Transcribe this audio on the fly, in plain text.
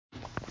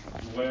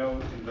dwell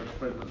in the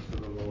presence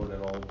of the Lord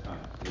at all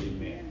times.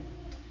 Amen.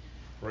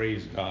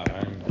 Praise God.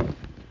 I'm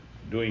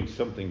doing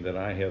something that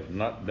I have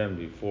not done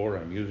before.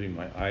 I'm using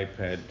my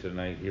iPad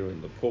tonight here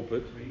in the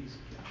pulpit.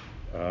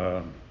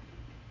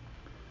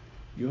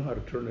 You know how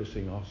to turn this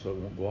thing off so it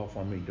won't go off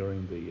on me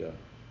during the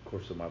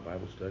course of my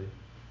Bible study?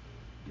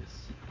 Yes.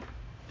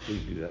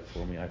 Please do that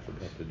for me. I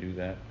forgot to do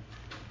that.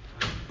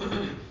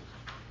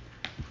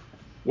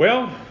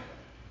 Well,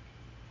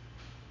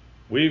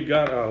 we've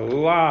got a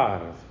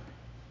lot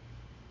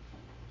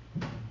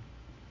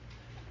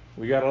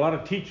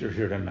of teachers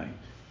here tonight.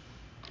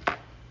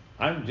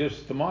 I'm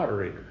just the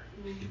moderator.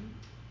 Mm-hmm.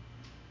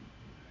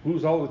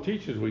 Who's all the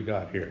teachers we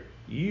got here?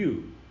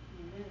 You.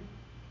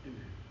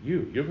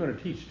 Mm-hmm. You're going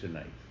to teach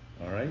tonight.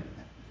 All right?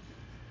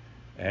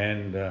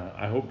 And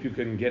I hope you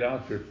can get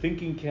out your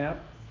thinking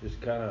cap.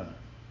 Just kind of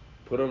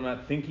put on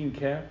that thinking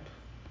cap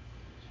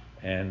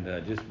and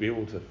just be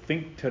able to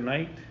think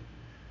tonight.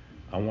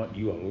 I want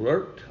you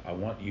alert. I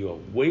want you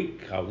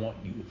awake. I want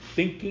you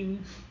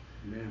thinking.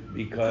 Amen.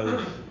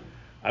 Because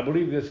I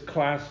believe this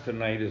class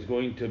tonight is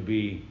going to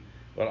be,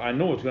 well, I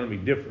know it's going to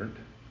be different.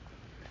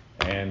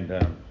 And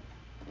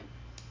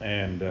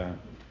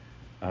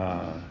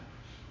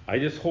I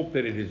just hope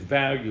that it is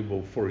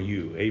valuable for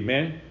you.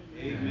 Amen?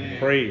 Amen.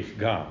 Praise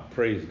God.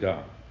 Praise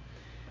God.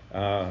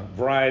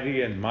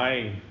 Variety in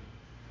my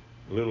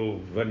little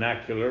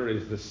vernacular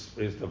is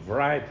the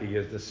variety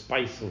is the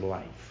spice of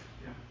life.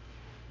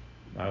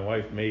 Yeah. My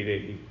wife made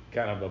a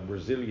kind of a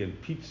Brazilian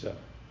pizza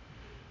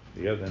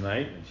the other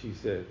night, and she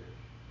said,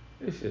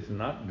 "This is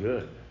not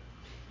good.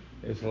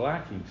 It's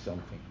lacking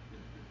something."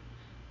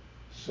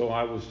 So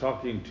I was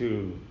talking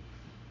to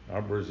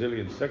our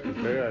Brazilian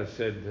secretary. I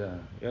said,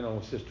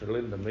 Sister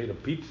Linda made a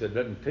pizza. It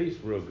doesn't taste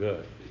real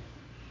good.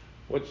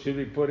 What should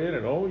we put in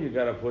it? Oh, you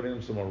got to put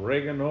in some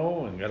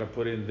oregano and got to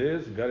put in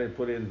this, got to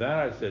put in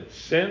that. I said,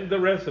 send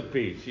the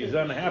recipe. She's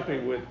unhappy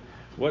with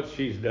what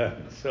she's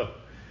done. So,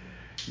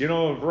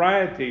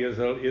 variety is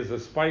a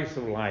spice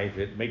of life.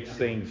 It makes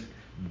things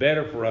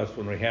better for us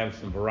when we have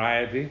some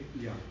variety.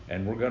 Yeah.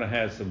 And we're going to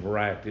have some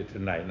variety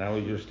tonight. Now,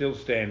 as you're still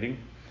standing,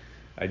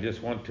 I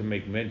just want to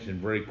make mention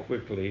very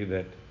quickly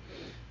that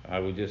I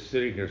was just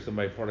sitting here.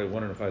 Somebody probably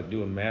wondering if I was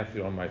doing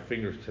Matthew on my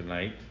fingers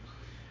tonight.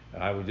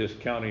 I was just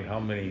counting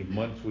how many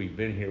months we've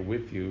been here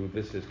with you.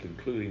 This is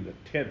concluding the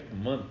 10th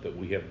month that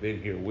we have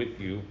been here with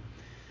you.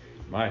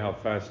 My, how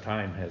fast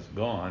time has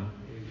gone.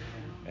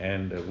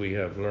 And we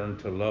have learned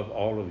to love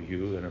all of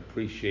you and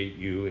appreciate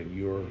you and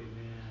your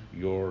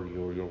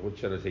what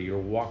shall I say, your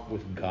walk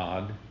with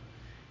God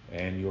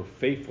and your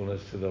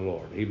faithfulness to the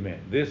Lord. Amen.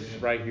 This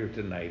right here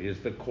tonight is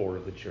the core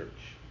of the church.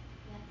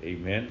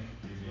 Amen.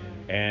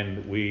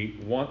 And we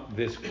want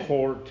this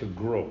core to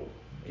grow.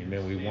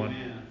 Amen. We want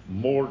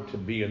more to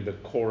be in the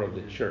core of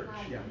the church.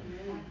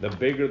 The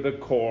bigger the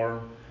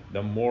core,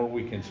 the more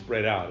we can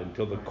spread out.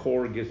 Until the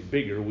core gets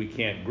bigger, we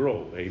can't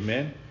grow.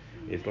 Amen.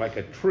 It's like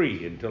a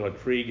tree. Until a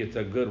tree gets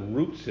a good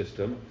root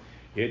system,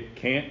 it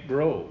can't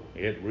grow.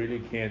 It really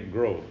can't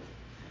grow.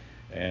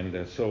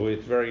 And so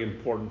it's very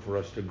important for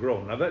us to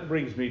grow. Now that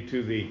brings me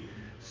to the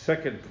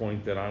second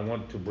point that I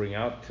want to bring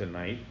out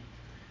tonight.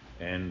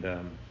 And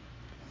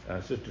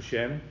Sister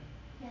Shannon?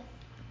 Yes.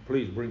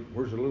 Please bring,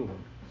 where's the little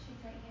one? She's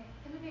right here.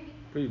 Come on, baby.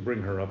 Please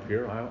bring her up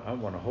here. I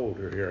want to hold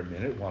her here a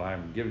minute while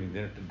I'm giving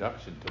the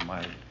introduction to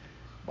my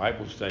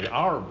Bible study,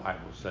 our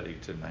Bible study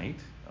tonight.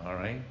 All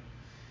right?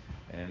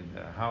 And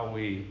how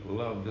we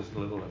love this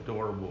little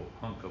adorable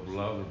hunk of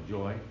love and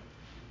joy.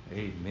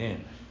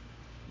 Amen.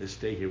 Just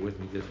stay here with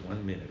me just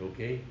 1 minute,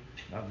 okay?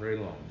 Not very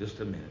long, just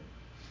a minute.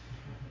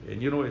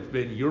 And it's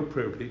been your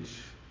privilege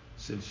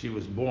since she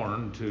was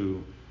born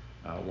to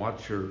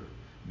watch her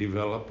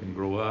develop and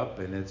grow up,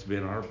 and it's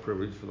been our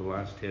privilege for the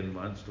last 10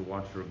 months to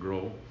watch her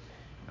grow.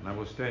 And I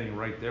was standing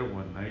right there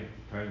one night,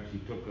 the time she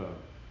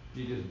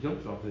just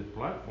jumped off this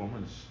platform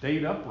and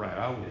stayed upright.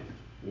 I was,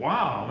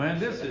 wow, man,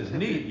 this is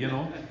neat,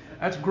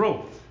 That's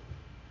growth.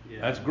 Yeah.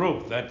 That's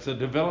growth. That's a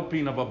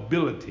developing of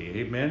ability,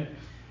 amen?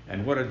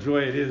 And what a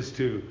joy it is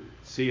to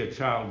see a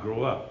child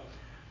grow up.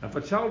 Now, if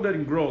a child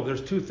doesn't grow,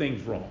 there's two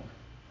things wrong.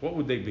 What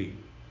would they be?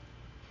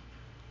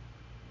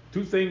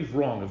 Two things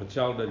wrong if a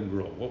child doesn't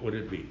grow. What would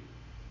it be?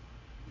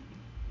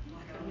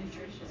 Lack of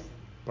nutrition.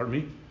 Pardon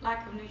me?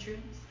 Lack of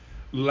nutrients.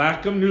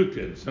 Lack of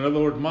nutrients. In other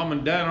words, mom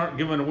and dad aren't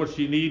giving her what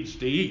she needs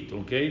to eat,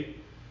 okay?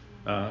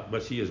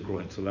 But she is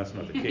growing, so that's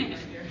not the case.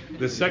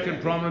 The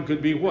second problem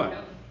could be what?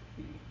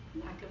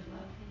 Lack of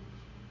love.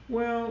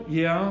 Well,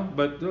 yeah,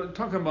 but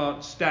talking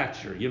about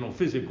stature,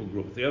 physical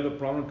growth. The other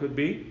problem could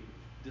be?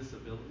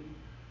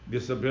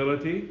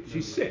 Disability.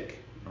 She's sick,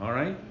 all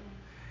right?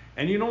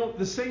 And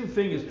the same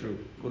thing is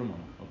true. Put them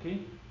on, okay?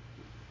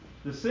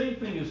 The same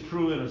thing is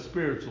true in a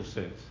spiritual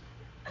sense.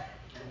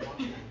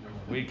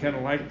 We kind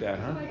of like that,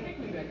 huh?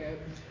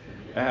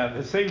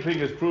 The same thing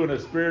is true in a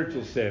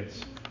spiritual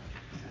sense.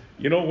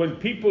 When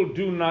people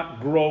do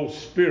not grow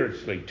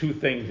spiritually, two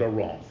things are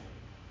wrong.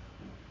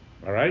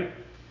 All right?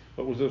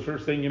 What was the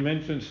first thing you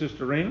mentioned,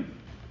 Sister Raina?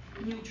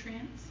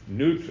 Nutrients.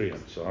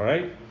 Nutrients, all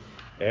right?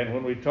 And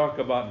when we talk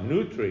about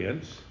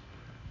nutrients,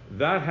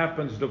 that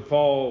happens to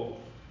fall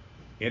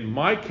in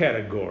my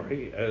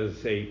category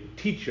as a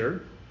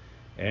teacher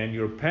and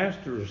your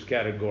pastor's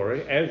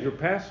category as your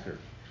pastor.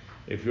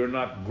 If you're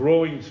not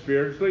growing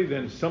spiritually,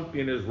 then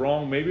something is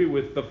wrong maybe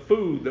with the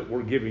food that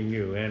we're giving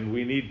you, and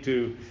we need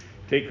to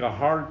take a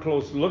hard,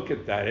 close look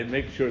at that and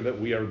make sure that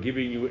we are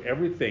giving you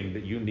everything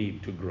that you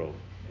need to grow.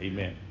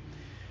 Amen.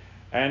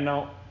 And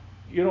now,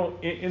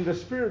 in the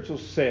spiritual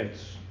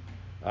sense,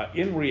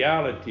 in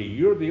reality,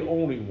 you're the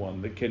only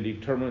one that can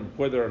determine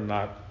whether or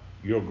not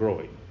you're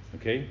growing.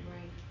 Okay? Right.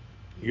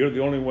 You're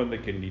the only one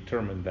that can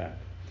determine that.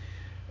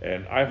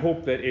 And I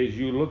hope that as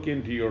you look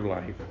into your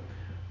life,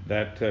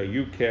 that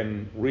you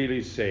can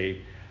really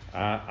say,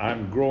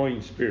 I'm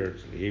growing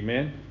spiritually.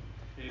 Amen?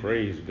 Amen?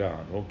 Praise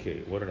God.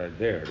 Okay,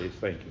 there it is.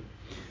 Thank you.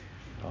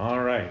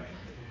 All right.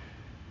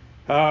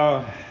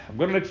 I'm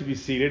going to let you be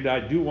seated.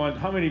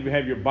 How many of you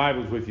have your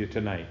Bibles with you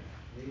tonight?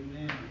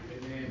 Amen.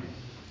 Amen.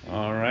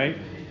 All right.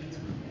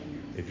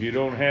 If you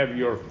don't have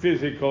your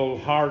physical,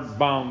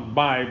 hardbound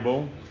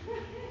Bible,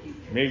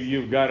 maybe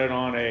you've got it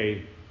on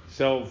a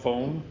cell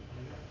phone.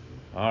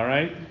 All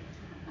right.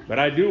 But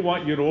I do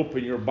want you to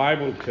open your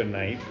Bible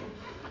tonight.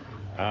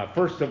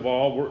 First of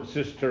all,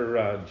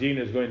 Sister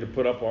Gina is going to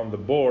put up on the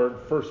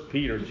board 1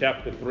 Peter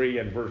chapter 3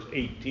 and verse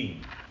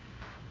 18.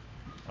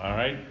 All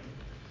right.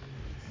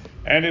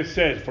 And it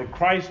says, For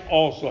Christ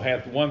also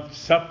hath once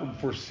suffered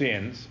for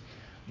sins,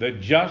 the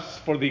just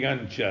for the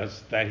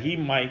unjust, that he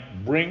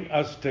might bring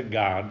us to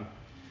God.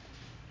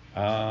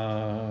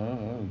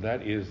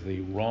 That is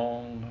the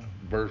wrong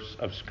verse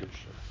of Scripture.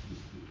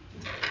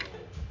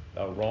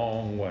 The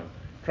wrong one.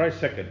 Try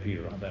 2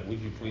 Peter on that. Would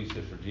you please,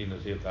 Sister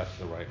Gina, see if that's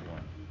the right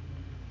one?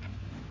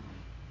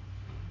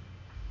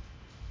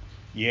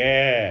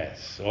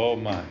 Yes. Oh,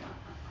 my.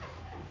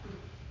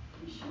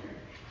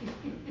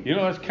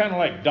 It's kind of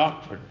like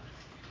doctrine.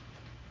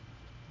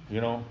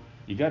 You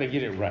got to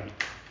get it right.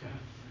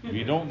 If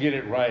you don't get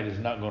it right, it's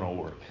not going to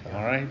work.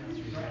 All right?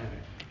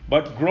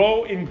 But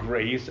grow in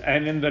grace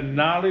and in the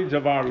knowledge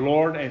of our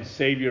Lord and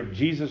Savior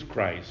Jesus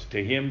Christ.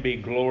 To him be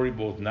glory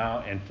both now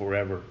and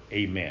forever.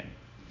 Amen.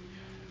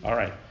 All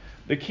right.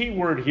 The key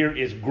word here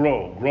is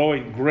grow. Grow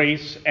in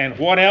grace and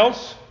what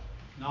else?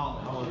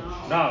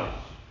 Knowledge.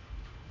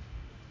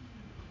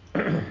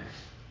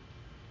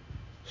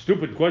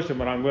 Stupid question,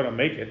 but I'm going to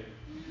make it.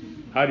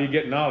 How do you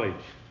get knowledge?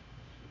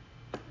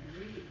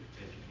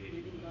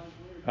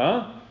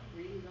 Huh?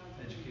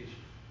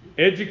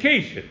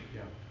 Education.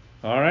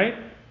 All right?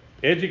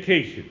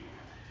 Education.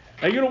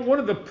 Now, one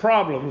of the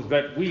problems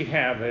that we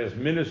have as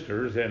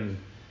ministers, and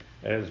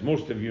as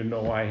most of you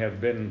know, I have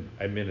been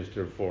a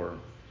minister for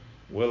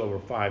well over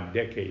 5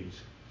 decades.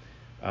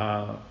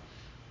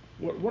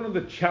 One of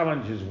the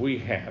challenges we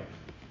have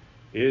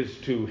is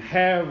to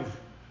have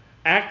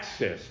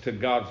access to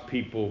God's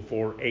people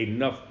for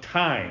enough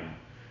time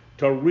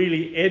to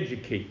really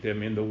educate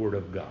them in the Word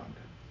of God.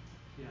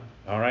 Yeah.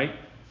 All right?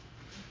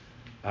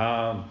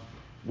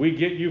 We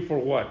get you for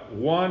what?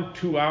 1,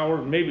 2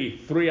 hours, maybe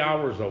 3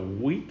 hours a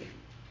week? Yeah.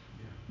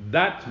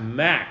 That's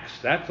max.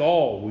 That's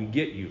all we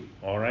get you.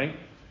 All right?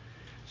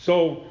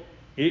 So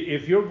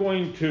if you're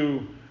going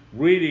to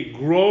really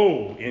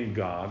grow in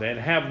God and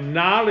have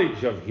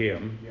knowledge of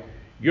Him, yeah,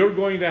 you're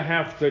going to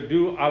have to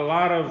do a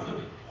lot of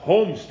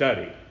home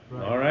study.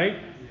 Right. All right?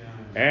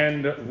 Yeah.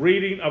 And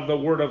reading of the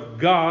Word of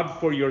God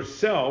for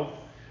yourself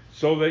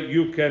so that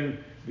you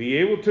can be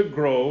able to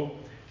grow.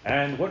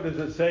 And what does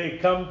it say?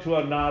 Come to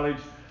a knowledge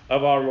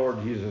of our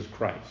Lord Jesus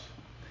Christ.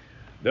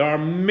 There are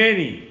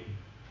many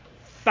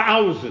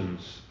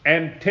thousands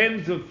and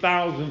tens of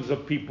thousands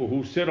of people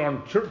who sit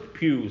on church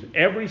pews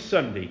every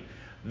Sunday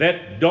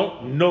that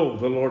don't know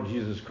the Lord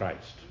Jesus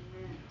Christ.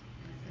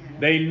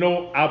 They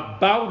know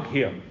about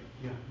Him.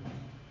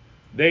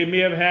 They may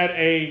have had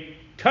a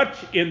touch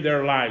in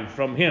their life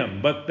from Him,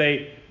 but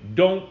they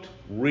don't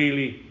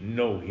really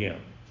know Him.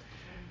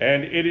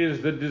 And it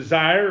is the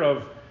desire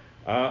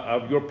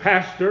of your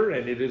pastor,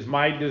 and it is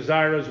my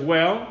desire as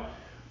well,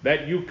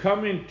 that you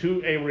come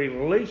into a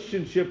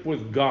relationship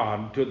with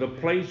God to the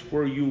place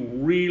where you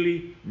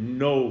really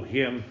know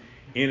Him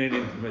in an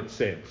intimate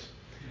sense.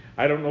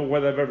 I don't know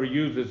whether I've ever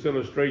used this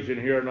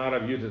illustration here or not.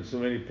 I've used it so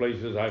many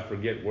places I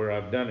forget where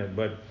I've done it.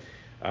 But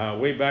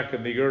way back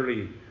in the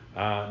early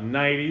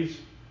 90s,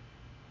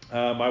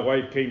 my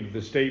wife came to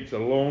the States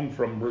alone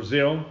from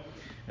Brazil,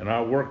 and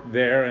I worked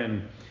there.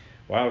 And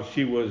while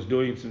she was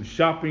doing some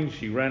shopping,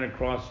 she ran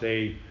across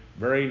a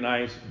very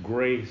nice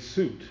gray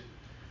suit.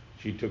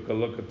 She took a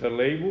look at the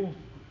label.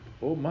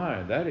 Oh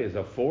my, that is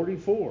a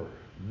 44.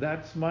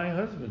 That's my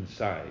husband's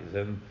size.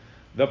 And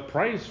the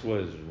price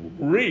was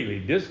really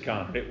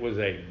discounted. It was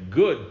a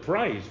good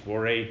price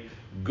for a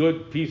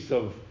good piece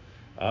of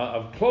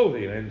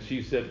clothing. And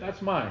she said,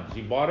 that's mine.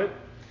 She bought it,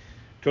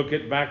 took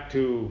it back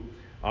to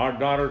our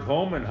daughter's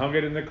home and hung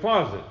it in the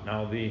closet.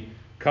 Now the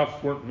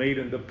cuffs weren't made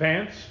in the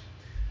pants,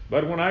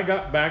 but when I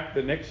got back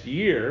the next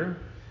year,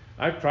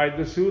 I tried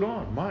the suit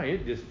on.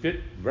 It just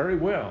fit very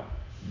well.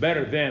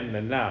 Better then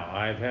than now.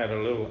 I've had a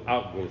little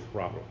outgrowth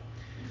problem.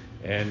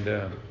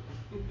 And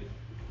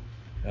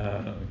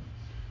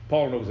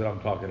Paul knows what I'm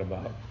talking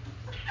about.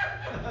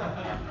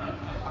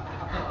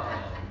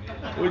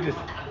 We just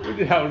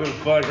have a little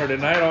fun here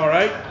tonight, all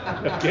right?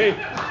 Okay.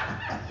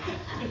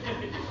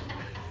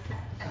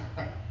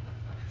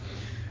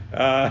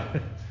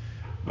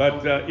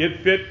 But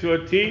it fit to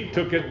a T.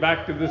 Took it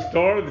back to the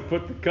store. They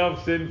put the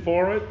cuffs in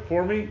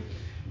for me,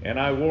 and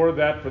I wore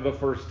that for the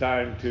first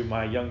time to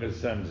my youngest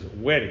son's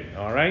wedding.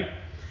 All right.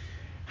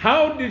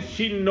 How did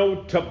she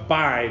know to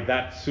buy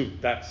that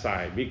suit that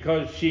size?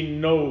 Because she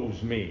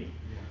knows me.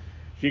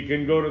 She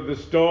can go to the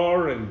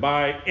store and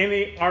buy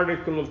any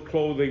article of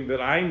clothing that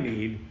I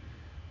need,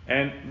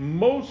 and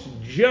most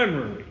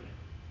generally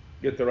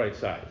get the right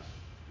size.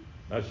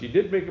 Now, she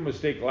did make a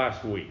mistake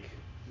last week.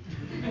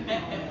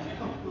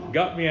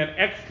 Got me an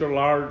extra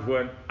large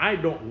when I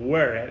don't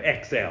wear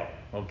an XL,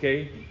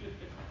 okay?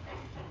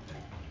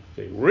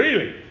 Say,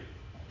 really?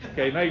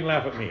 Okay, now you can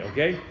laugh at me,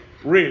 okay?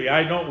 Really,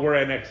 I don't wear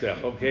an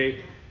XL,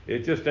 okay?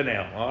 It's just an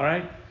L, all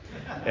right?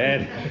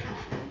 And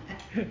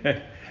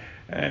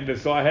and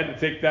so I had to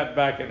take that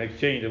back and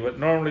exchange it. But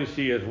normally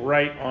she is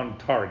right on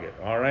target,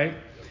 all right?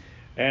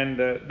 And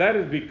that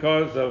is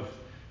because of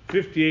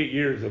 58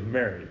 years of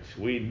marriage.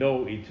 We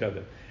know each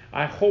other.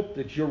 I hope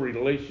that your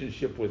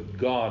relationship with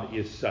God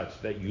is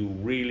such that you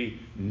really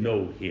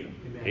know Him.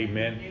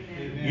 Amen.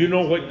 Amen. You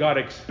know what God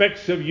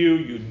expects of you.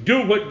 You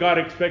do what God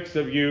expects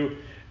of you.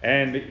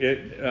 And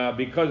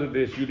because of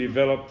this, you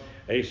develop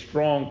a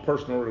strong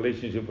personal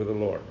relationship with the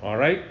Lord. All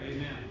right?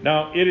 Amen.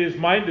 Now, it is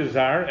my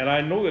desire, and I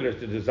know that it's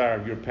the desire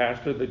of your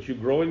pastor, that you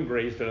grow in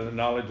grace and in the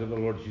knowledge of the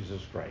Lord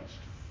Jesus Christ.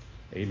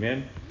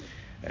 Amen.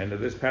 And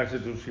this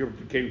passage of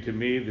Scripture came to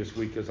me this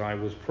week as I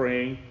was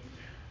praying,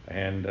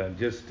 and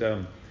just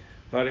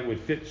thought it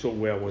would fit so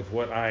well with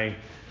what I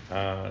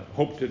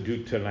hope to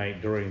do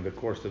tonight during the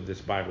course of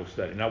this Bible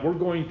study. Now, we're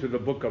going to the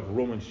book of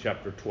Romans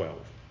chapter 12.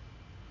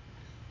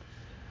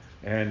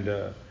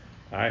 And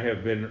I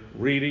have been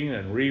reading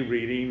and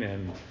rereading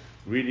and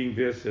reading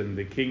this in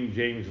the King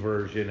James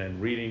Version and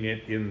reading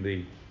it in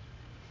the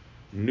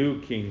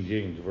New King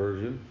James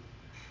Version.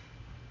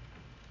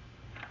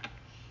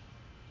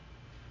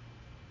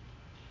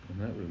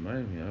 And that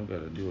reminds me, I've got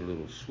to do a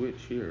little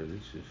switch here.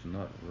 This is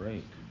not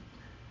right.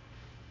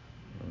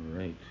 All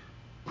right.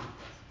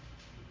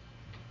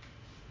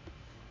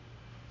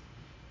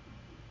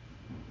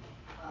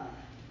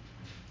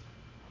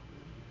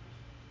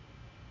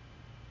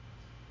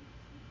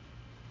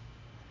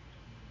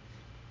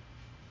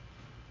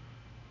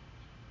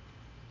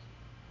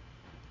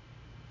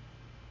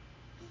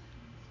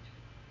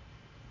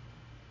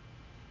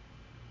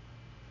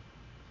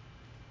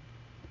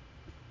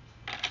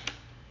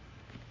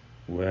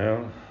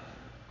 Well,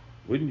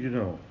 wouldn't you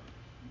know?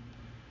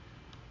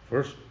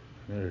 First,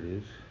 there it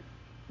is.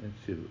 Let's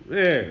see.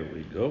 There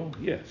we go.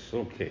 Yes,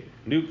 okay.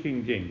 New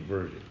King James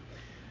Version.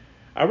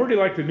 I really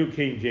like the New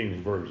King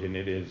James Version.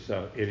 It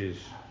is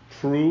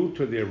true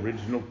to the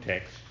original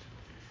text.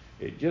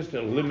 It just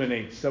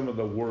eliminates some of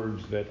the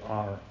words that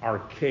are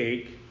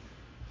archaic,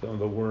 some of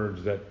the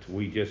words that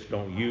we just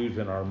don't use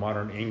in our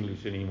modern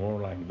English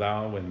anymore, like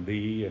thou and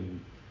thee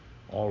and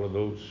all of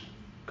those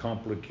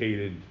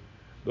complicated.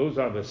 Those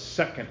are the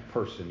second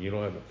person. You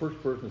don't have the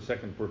first person, the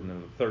second person,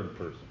 and the third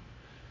person.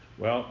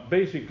 Well,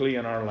 basically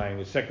in our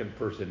language, the second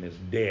person is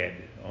dead,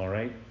 all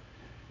right?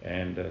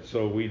 And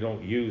so we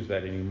don't use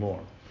that anymore.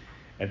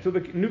 And so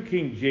the New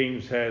King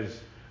James has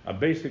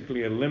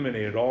basically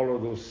eliminated all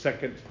of those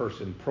second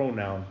person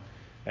pronouns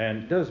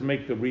and does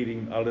make the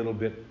reading a little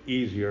bit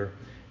easier,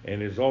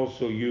 and has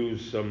also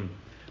used some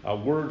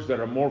words that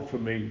are more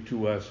familiar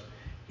to us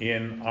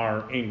in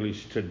our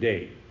English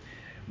today.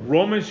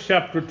 Romans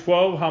chapter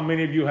 12, how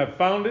many of you have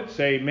found it?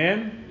 Say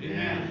amen.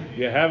 Amen. If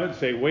you haven't,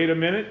 say wait a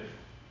minute.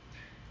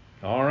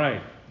 All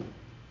right.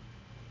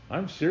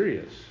 I'm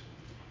serious.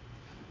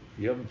 If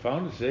you haven't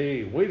found it,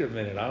 say wait a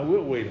minute. I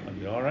will wait on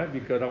you, all right?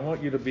 Because I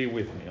want you to be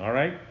with me, all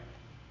right?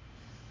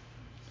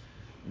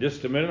 In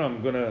just a minute,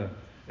 I'm going to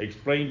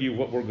explain to you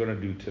what we're going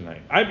to do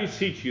tonight. I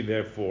beseech you,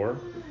 therefore,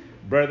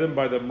 brethren,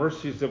 by the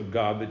mercies of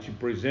God, that you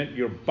present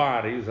your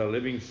bodies a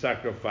living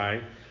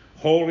sacrifice,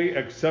 holy,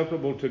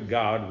 acceptable to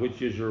God,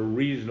 which is your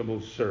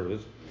reasonable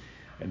service.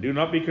 And do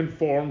not be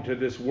conformed to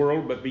this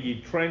world, but be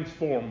ye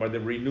transformed by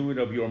the renewing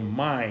of your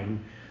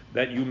mind,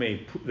 that you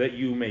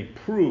may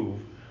prove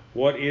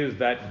what is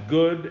that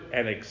good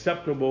and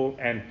acceptable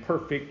and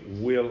perfect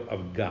will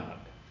of God.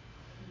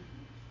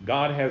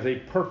 God has a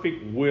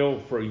perfect will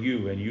for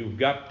you, and you've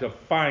got to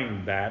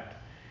find that.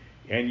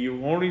 And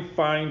you only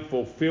find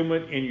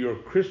fulfillment in your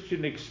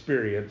Christian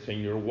experience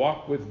and your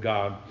walk with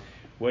God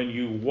when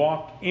you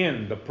walk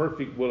in the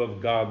perfect will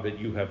of God that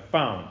you have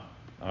found.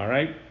 All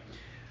right?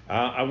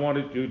 I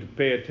wanted you to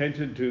pay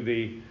attention to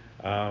the,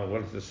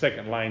 what's the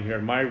second line here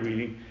in my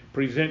reading?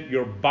 Present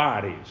your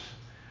bodies.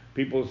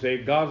 People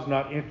say God's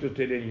not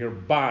interested in your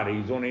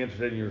body. He's only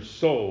interested in your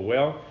soul.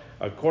 Well,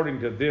 according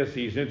to this,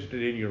 He's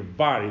interested in your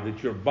body,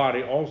 that your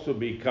body also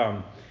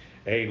become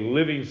a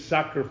living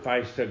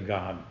sacrifice to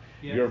God.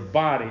 Yes. Your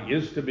body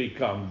is to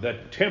become the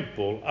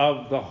temple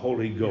of the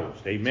Holy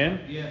Ghost. Amen?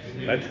 Yes.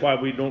 That's why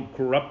we don't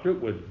corrupt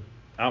it with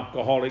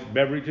alcoholic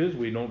beverages.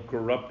 We don't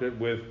corrupt it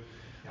with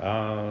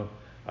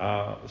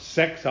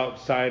sex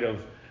outside of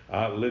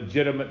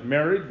legitimate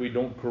marriage. We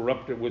don't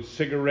corrupt it with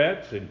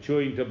cigarettes and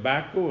chewing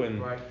tobacco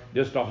and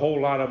just a whole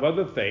lot of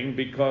other things,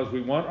 because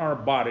we want our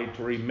body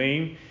to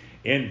remain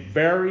in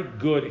very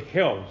good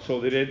health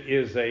so that it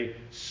is a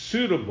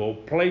suitable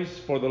place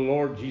for the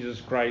Lord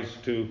Jesus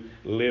Christ to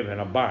live and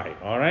abide.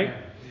 All right?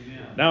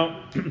 Amen.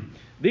 Now,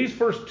 these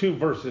first two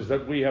verses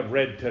that we have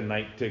read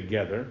tonight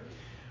together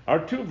are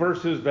two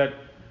verses that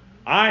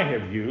I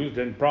have used,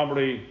 and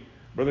probably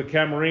Brother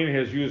Camarine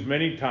has used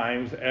many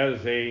times,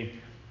 as a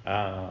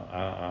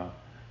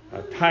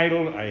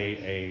title,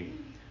 a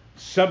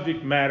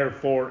subject matter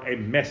for a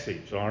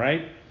message. All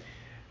right?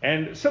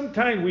 And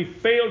sometimes we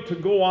fail to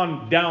go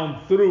on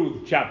down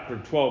through chapter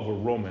 12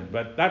 of Romans,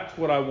 but that's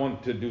what I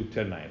want to do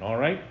tonight. All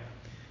right?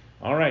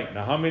 All right.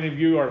 Now, how many of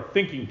you are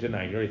thinking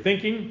tonight? Are you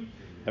thinking?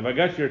 Have I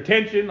got your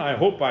attention? I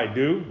hope I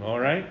do. All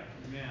right?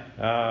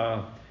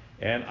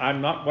 And I'm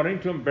not wanting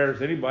to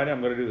embarrass anybody.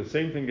 I'm going to do the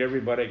same thing to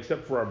everybody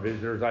except for our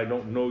visitors. I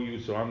don't know you,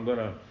 so I'm going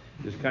to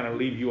just kind of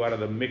leave you out of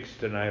the mix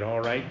tonight,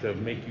 all right, to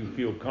make you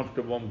feel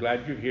comfortable. I'm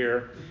glad you're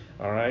here,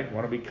 all right?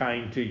 Want to be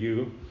kind to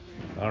you,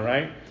 all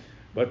right?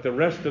 But the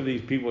rest of these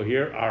people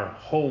here are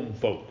home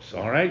folks,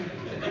 all right?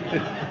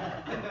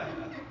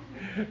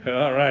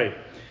 All right.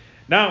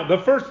 Now, the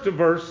first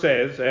verse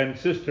says, and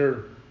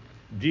Sister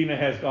Gina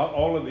has got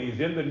all of these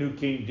in the New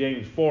King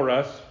James for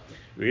us.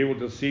 You're able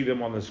to see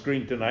them on the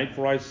screen tonight.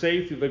 For I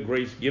say through the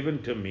grace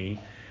given to me,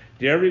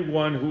 to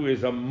everyone who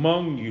is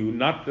among you,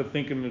 not to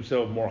think of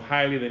himself more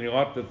highly than he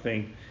ought to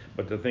think,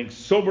 but to think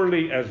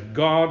soberly as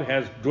God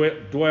has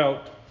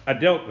dealt,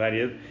 that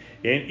is,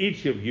 in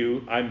each of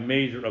you a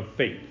measure of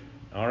faith.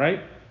 All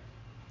right?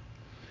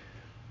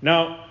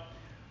 Now,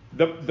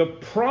 the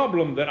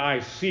problem that I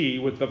see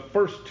with the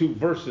first two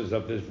verses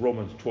of this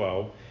Romans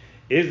 12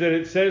 is that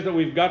it says that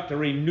we've got to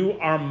renew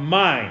our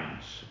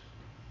minds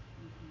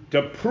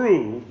to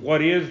prove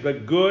what is the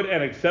good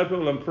and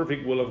acceptable and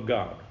perfect will of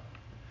God.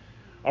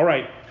 All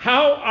right,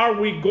 how are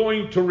we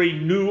going to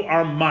renew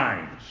our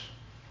minds?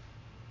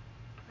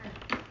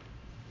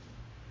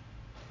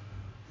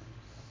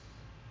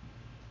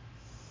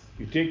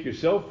 You take your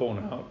cell phone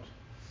out,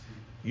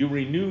 you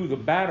renew the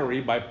battery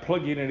by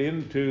plugging it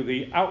into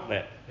the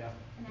outlet,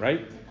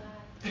 right?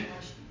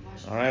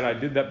 All right, I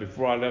did that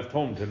before I left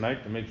home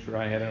tonight to make sure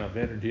I had enough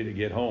energy to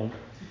get home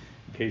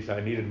in case I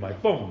needed my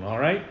phone, all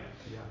right?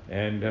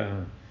 And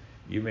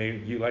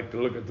you like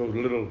to look at those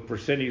little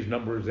percentage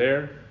numbers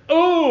there.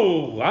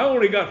 Oh, I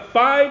only got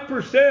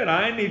 5%.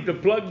 I need to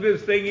plug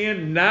this thing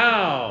in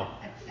now.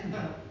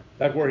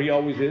 That's where he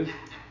always is?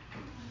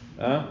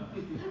 Huh?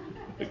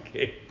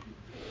 Okay.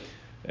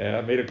 And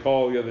I made a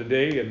call the other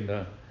day, and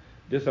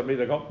I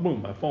made a call,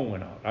 boom, my phone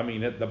went out. I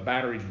mean, the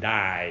battery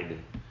died.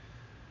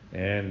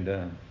 And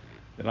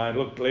then I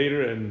looked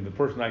later, and the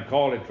person I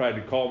called had tried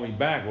to call me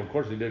back. Well, of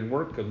course, it didn't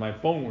work because my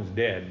phone was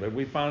dead. But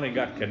we finally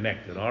got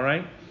connected, all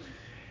right?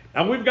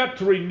 And we've got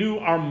to renew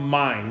our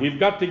mind. We've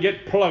got to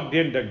get plugged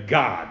into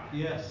God.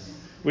 Yes.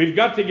 We've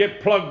got to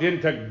get plugged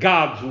into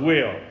God's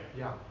will.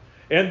 Yeah.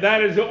 And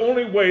that is the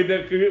only way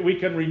that we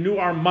can renew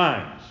our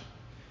minds.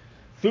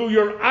 Through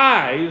your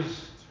eyes,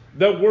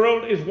 the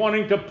world is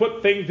wanting to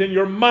put things in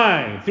your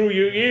mind. Through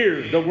your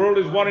ears, the world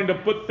is wanting to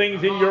put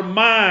things in your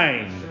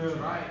mind.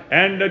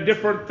 And the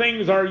different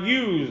things are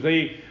used.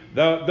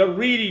 The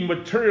reading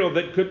material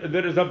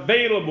that is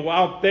available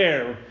out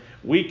there,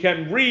 we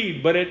can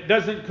read, but it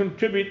doesn't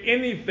contribute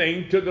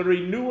anything to the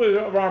renewal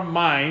of our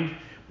mind,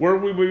 where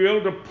we will be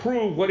able to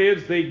prove what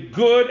is the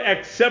good,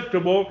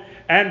 acceptable,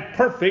 and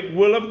perfect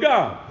will of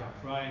God.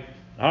 Right.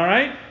 All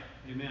right?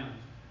 Amen.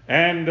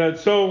 And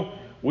so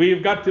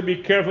we've got to be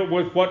careful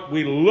with what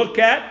we look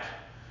at,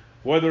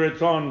 whether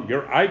it's on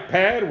your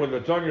iPad, whether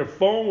it's on your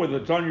phone, whether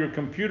it's on your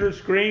computer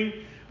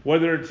screen,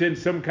 whether it's in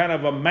some kind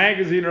of a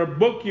magazine or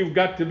book. You've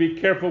got to be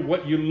careful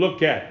what you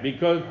look at,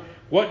 because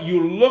what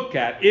you look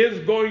at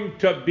is going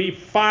to be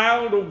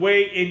filed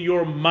away in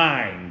your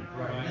mind.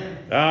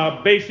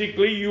 Right.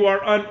 Basically, you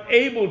are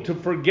unable to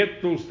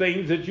forget those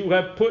things that you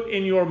have put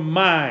in your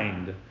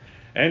mind.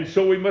 And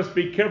so we must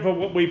be careful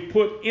what we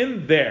put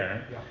in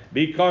there,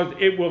 because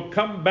it will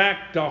come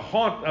back to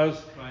haunt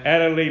us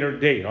at a later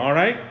date. All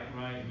right?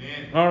 Right.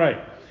 All right.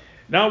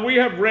 Now we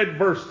have read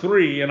verse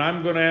 3, and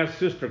I'm going to ask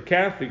Sister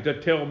Kathy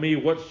to tell me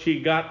what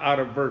she got out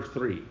of verse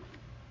 3.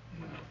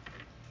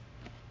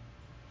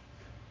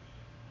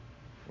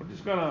 We're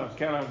just going to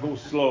kind of go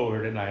slow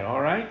here tonight,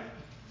 all right?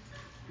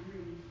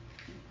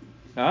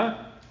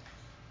 Huh?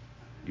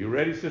 You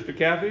ready, Sister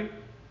Kathy?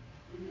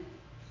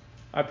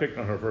 I picked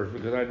on her first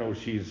because I know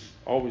she's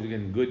always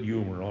in good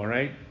humor, all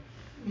right?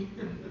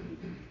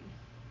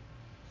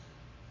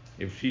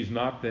 If she's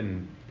not,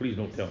 then please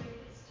don't tell me.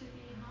 It's to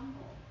be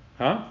humble.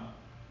 Huh?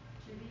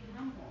 To be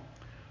humble.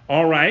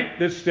 All right,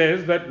 this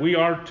says that we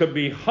are to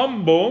be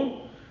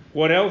humble.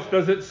 What else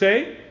does it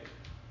say?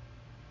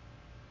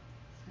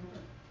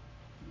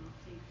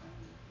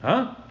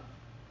 Huh?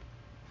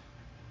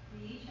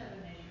 We each have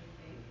a measure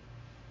of faith.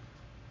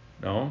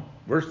 No.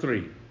 Verse 3.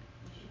 We should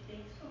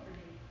think soberly.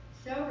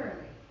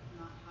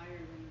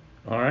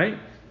 All right?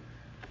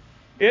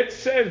 It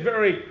says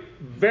very,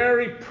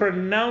 very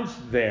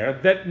pronounced there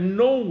that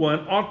no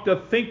one ought to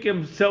think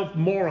himself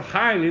more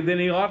highly than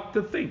he ought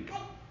to think.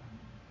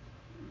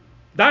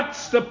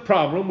 That's the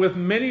problem with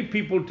many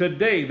people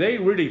today. They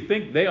really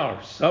think they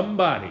are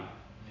somebody.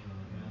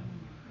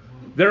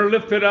 They're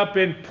lifted up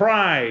in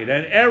pride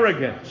and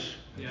arrogance.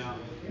 Yeah.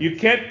 You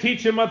can't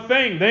teach them a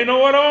thing. They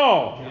know it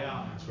all.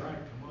 Yeah, that's right.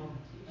 Come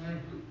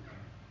on.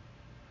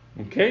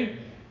 Okay?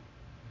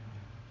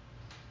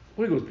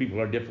 Well, those people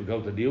are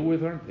difficult to deal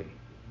with, aren't they?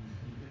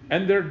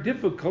 And they're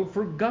difficult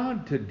for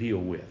God to deal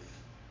with.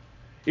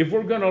 If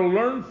we're going to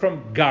learn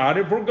from God,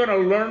 if we're going to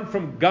learn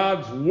from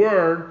God's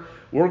Word,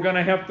 we're going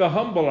to have to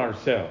humble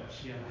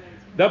ourselves. Yeah.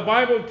 The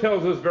Bible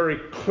tells us very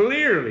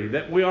clearly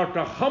that we ought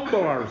to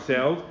humble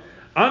ourselves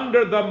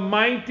under the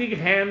mighty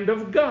hand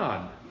of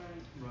God.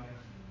 Right.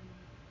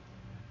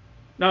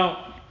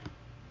 Now,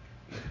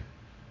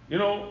 you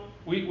know,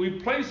 we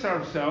place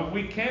ourselves,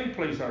 we can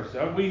place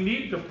ourselves, we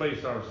need to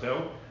place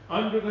ourselves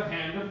under the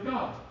hand of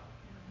God.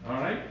 All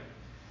right?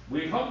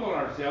 We humble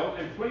ourselves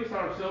and place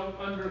ourselves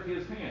under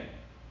His hand.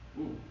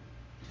 Ooh.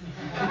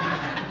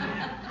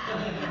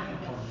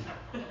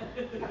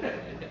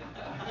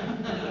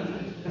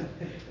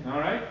 All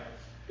right?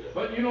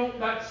 But you know,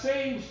 that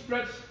same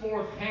stretched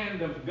forth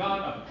hand of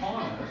God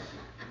upon us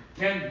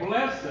can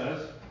bless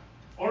us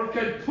or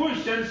can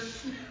push and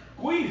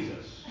squeeze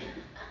us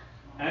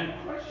and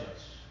crush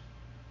us.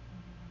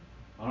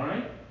 All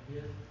right?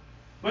 Yes.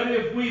 But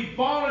if we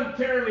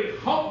voluntarily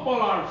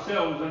humble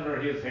ourselves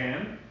under His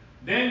hand,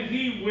 then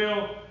He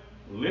will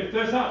lift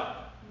us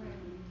up.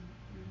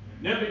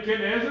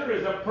 Nebuchadnezzar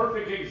is a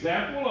perfect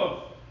example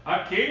of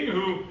a king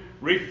who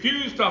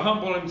refused to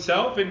humble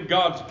himself in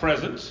God's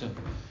presence.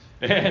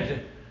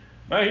 And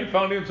well, he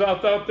found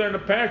himself out there in the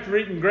pasture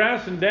eating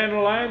grass and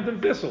dandelions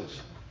and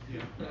thistles.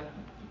 Yeah.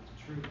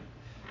 True.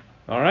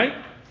 All right?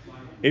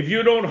 If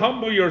you don't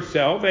humble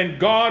yourself and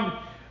God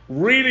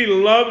really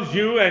loves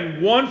you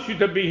and wants you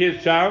to be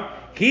His child,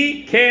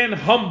 He can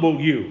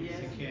humble you. Yes,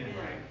 he can.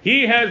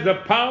 He has the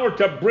power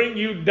to bring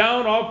you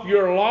down off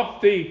your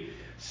lofty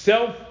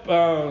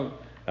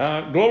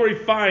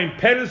self-glorifying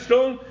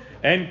pedestal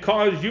and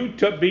cause you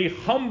to be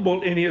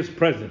humble in His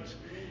presence.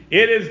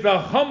 It is the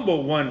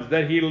humble ones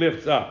that He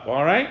lifts up.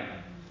 All right?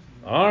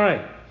 All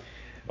right.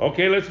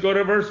 Okay, let's go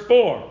to verse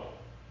 4.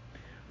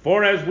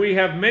 For as we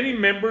have many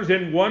members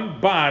in one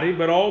body,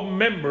 but all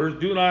members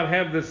do not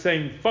have the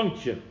same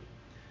function.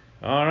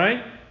 All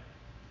right?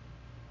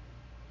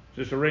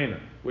 Sister Raina,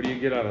 what do you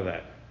get out of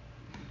that?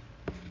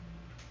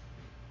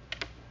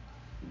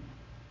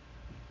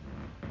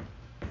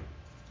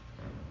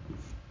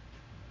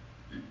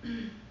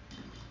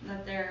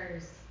 That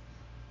there's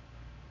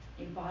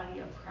a body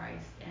of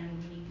Christ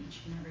and we need each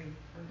and every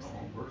person.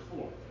 Verse 4.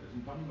 It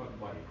isn't talking about the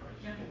body of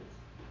Christ. Yeah.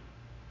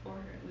 Or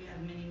we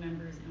have many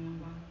members in one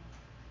body.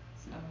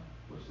 So,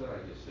 What's that I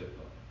just said,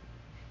 though?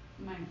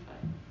 my foot.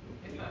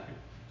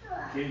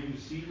 Can you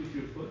see with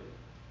your foot?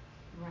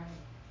 Right.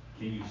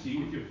 Can you see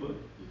with your foot?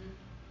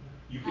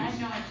 You I can have see.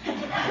 no idea.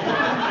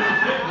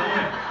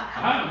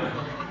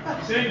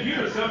 I'm send you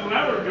to some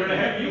laboratory to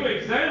have you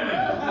examined.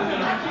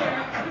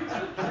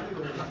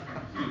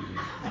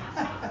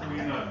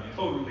 You're not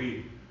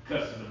totally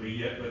accustomed to me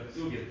yet, but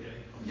you'll get there.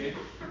 Okay?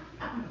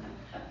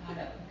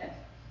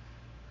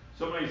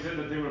 Somebody said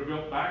that they were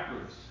built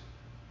backwards.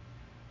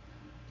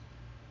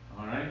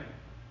 All right?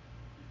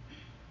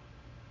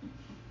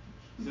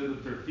 Said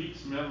that their feet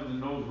smell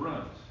and the nose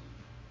runs.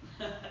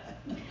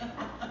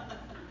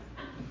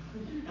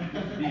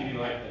 Be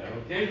like that,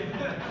 okay?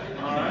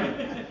 All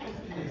right?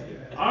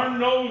 Our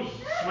nose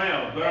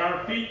smells, but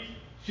our feet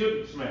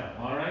shouldn't smell,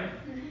 all right?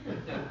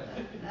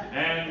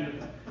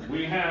 And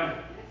we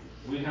have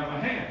a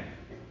hand,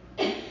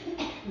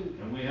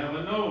 and we have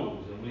a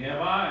nose, and we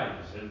have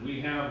eyes, and we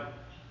have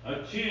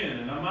a chin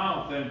and a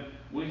mouth, and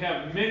we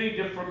have many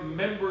different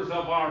members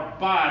of our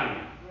body.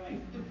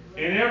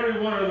 And every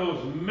one of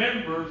those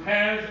members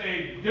has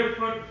a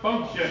different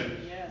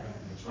function. Yes.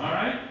 All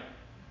right?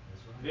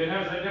 It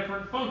has a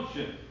different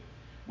function.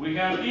 We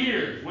have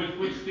ears with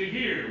which to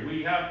hear.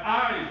 We have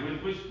eyes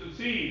with which to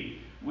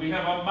see. We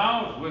have a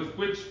mouth with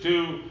which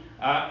to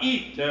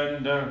eat.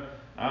 And if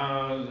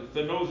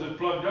the nose is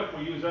plugged up,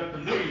 we use that to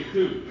breathe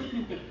too.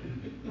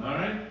 All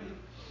right?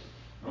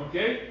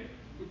 Okay?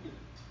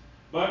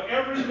 But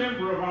every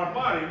member of our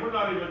body, we're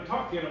not even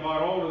talking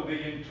about all of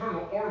the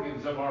internal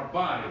organs of our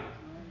body.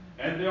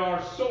 And there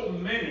are so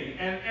many,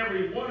 and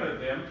every one of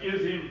them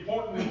is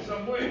important in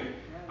some way.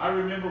 I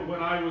remember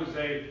when I was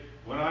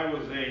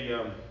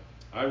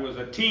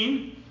a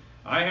teen,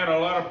 I had a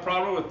lot of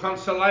problem with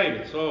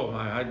tonsillitis. Oh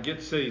my, I'd get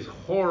these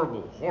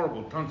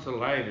horrible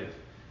tonsillitis,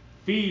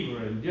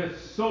 fever, and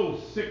just so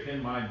sick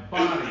in my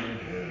body.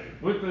 And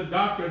with the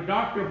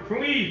doctor,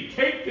 please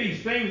take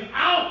these things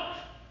out.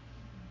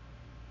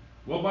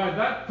 Well, by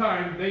that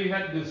time, they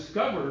had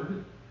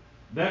discovered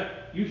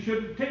that you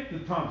shouldn't take the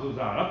tonsils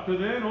out. Up to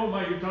then, oh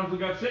my, your tonsils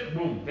got sick,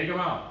 boom, take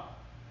them out.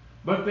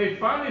 But they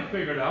finally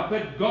figured out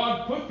that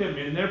God put them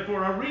in there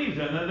for a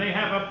reason, and they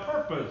have a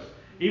purpose.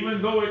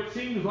 even though it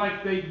seems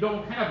like they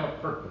don't have a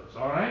purpose,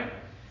 all right?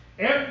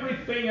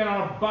 Everything in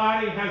our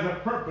body has a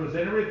purpose,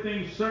 and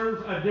everything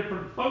serves a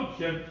different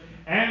function,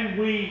 and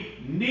we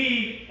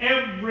need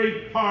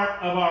every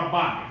part of our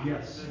body.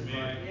 Yes.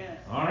 Right. Yes.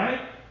 All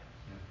right?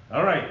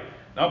 All right.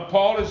 Now,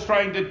 Paul is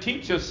trying to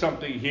teach us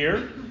something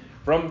here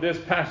from this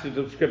passage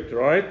of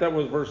Scripture. All right? That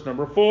was verse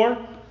number 4.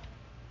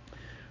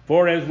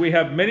 For as we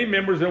have many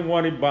members in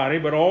one body,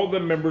 but all the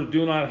members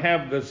do not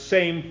have the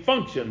same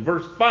function.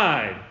 Verse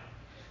 5.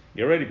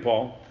 You ready,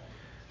 Paul?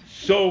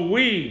 So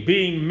we,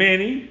 being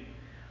many,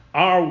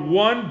 are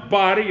one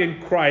body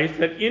in Christ,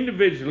 and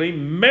individually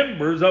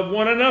members of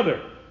one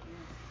another.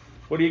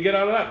 What do you get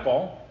out of that,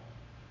 Paul?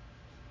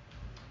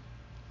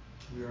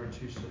 We are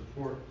to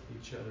support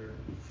each other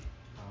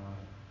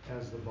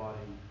as the body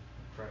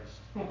of Christ.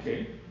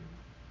 Okay.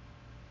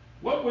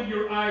 What would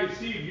your eyes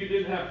see if you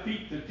didn't have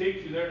feet to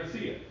take you there to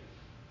see it?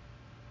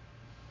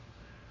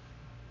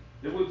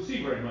 They wouldn't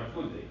see very much,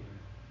 would they?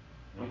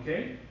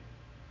 Okay.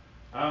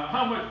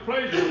 How much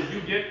pleasure would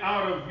you get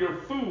out of your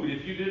food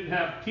if you didn't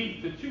have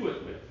teeth to chew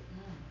it with?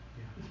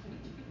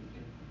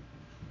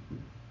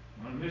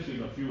 I'm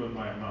missing a few in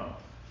my mouth.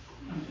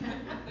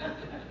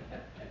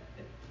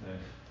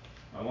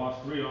 I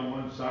lost 3 on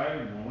one side,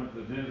 and I went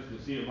to the dentist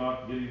to see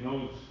about getting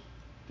those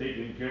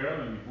taken care of,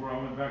 and before I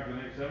went back the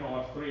next time, I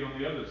lost 3 on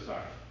the other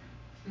side.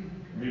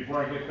 And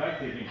before I get that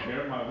taken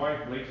care of, my wife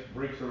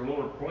breaks her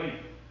lower plate,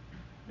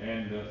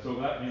 and so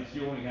that means she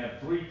only had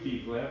 3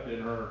 teeth left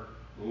in her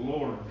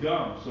lower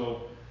gum.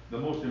 So the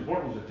most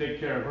important was to take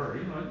care of her.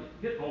 You know,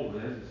 getting old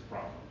has its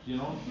problems, you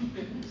know.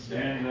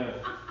 And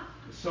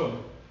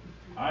so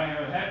I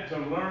have had to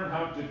learn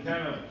how to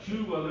kind of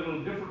chew a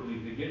little differently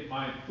to get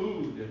my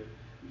food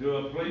to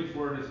a place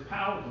where it is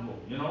palatable,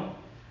 you know.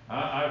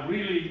 I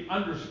really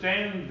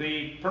understand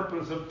the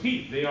purpose of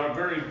teeth. They are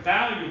very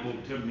valuable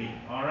to me,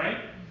 all right?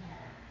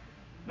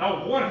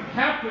 Now, what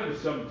happens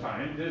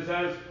sometimes is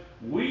as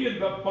we in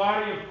the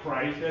body of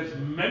Christ, as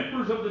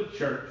members of the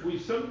church, we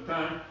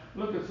sometimes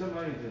look at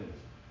somebody and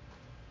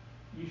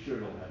say, you sure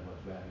don't have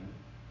much value.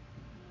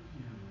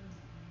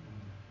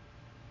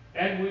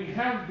 And we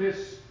have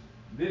this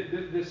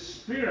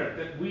spirit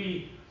that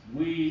we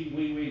what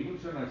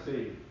should I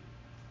say?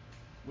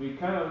 We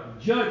kind of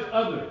judge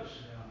others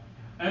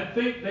and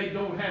think they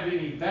don't have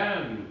any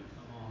value.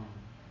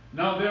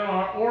 Now, there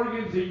are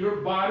organs in your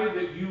body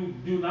that you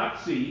do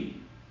not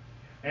see,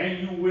 and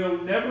you will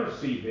never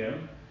see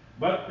them,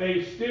 but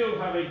they still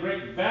have a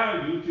great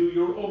value to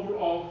your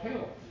overall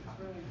health.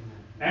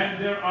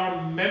 And there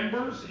are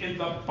members in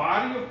the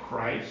body of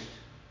Christ,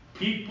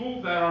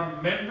 people that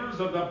are members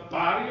of the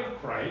body of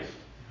Christ,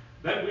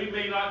 that we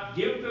may not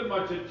give them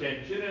much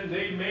attention, and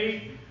they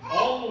may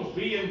almost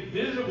be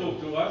invisible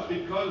to us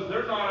because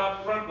they're not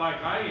up front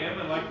like I am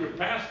and like your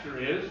pastor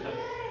is,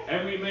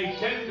 and we may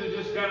tend to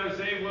just kind of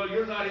say, well,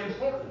 you're not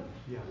important.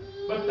 Yeah.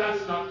 But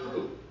that's not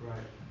true. Right.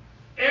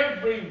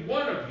 Every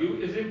one of you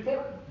is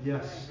important.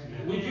 Yes.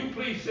 Would you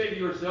please say to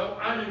yourself,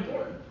 I'm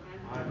important.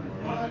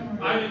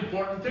 I'm I'm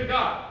important to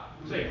God.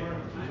 Say it.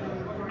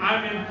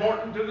 I'm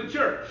important to the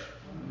church.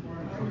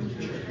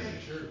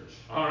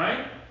 All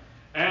right?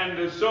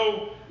 And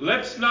so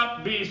let's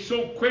not be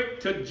so quick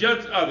to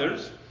judge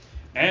others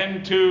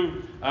and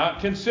to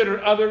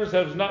consider others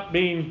as not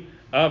being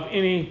of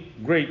any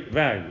great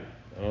value.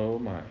 Oh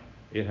my,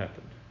 it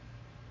happened.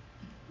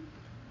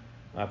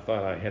 I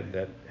thought I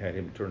had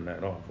him turn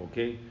that off,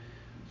 okay?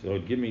 So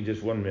give me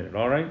just 1 minute,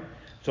 all right?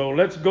 So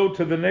let's go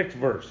to the next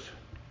verse.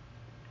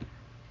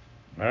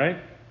 All right?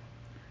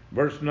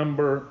 Verse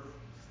number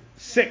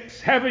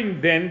 6.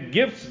 Having then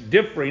gifts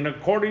differing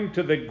according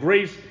to the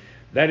grace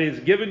that is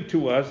given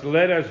to us,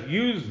 let us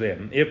use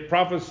them. If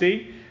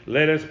prophecy,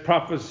 let us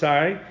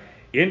prophesy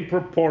in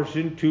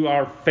proportion to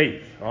our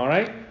faith. All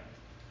right?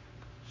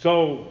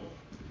 So,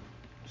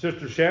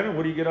 Sister Shannon,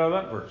 what do you get out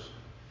of that verse?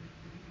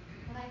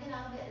 What I get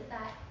out of it is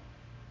that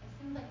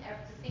it seems like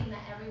it's saying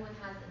that everyone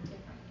has a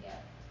different gift.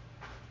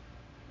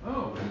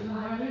 Oh, isn't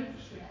that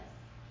interesting? Yes.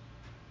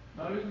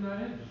 Now, isn't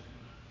that interesting?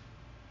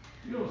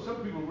 You know, some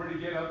people really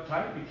get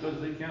uptight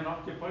because they can't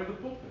occupy the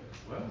pulpit.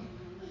 Well,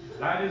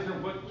 that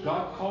isn't what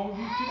God called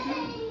you to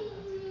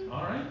do.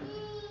 All right?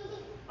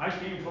 I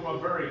came from a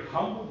very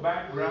humble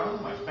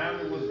background. My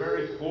family was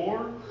very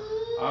poor.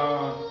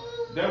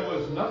 There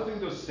was nothing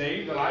to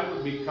say that I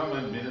would become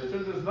a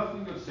minister. There's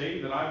nothing to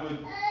say that I would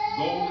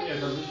go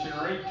as a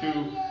missionary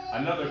to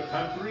another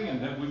country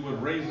and that we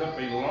would raise up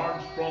a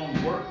large, strong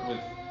work with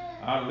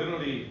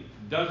literally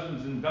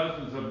dozens and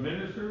dozens of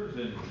ministers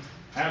and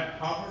have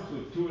conference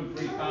with 2,000 and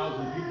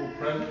 3,000 people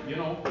present. You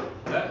know,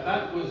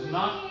 that was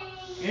not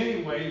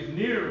anyways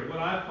near what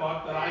I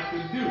thought that I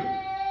could do.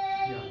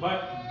 Yeah.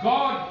 But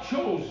God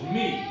chose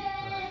me,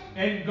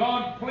 and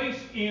God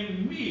placed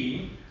in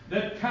me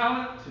the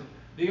talent,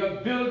 the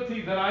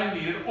ability that I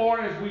needed, or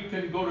as we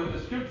can go to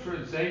the scripture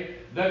and say,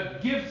 the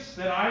gifts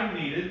that I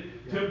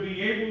needed to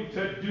be able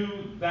to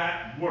do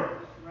that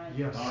work. Right.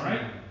 Yes. All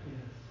right? Yes.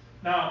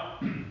 Now,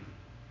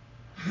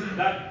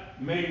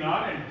 that may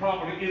not and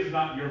probably is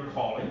not your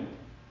calling.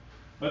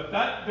 But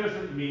that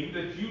doesn't mean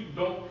that you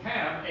don't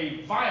have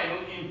a vital,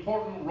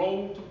 important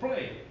role to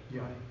play.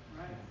 Yeah.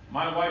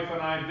 My wife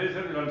and I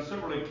visited on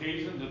several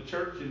occasions a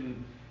church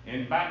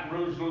in Baton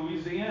Rouge,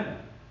 Louisiana.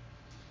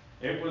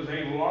 It was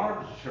a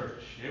large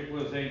church. It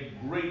was a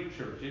great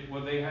church.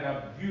 They had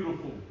a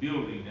beautiful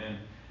building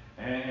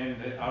and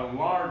a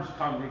large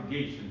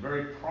congregation,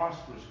 very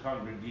prosperous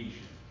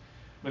congregation.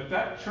 But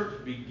that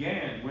church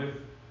began with,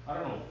 I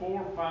don't know,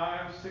 4,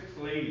 5, 6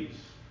 ladies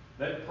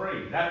that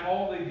prayed. That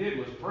all they did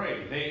was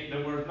pray.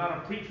 There was not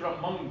a preacher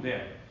among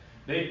them.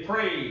 They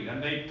prayed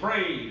and they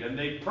prayed and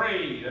they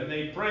prayed and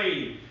they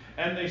prayed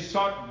and they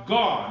sought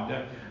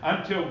God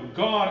until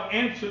God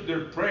answered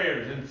their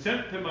prayers and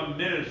sent them a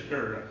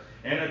minister,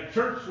 and a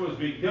church was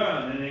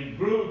begun, and it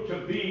grew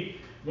to be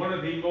one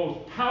of the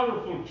most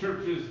powerful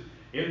churches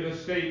in the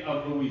state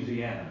of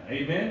Louisiana.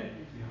 Amen?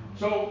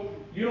 So,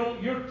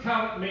 your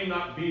talent may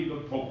not be the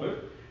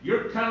pulpit.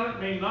 Your talent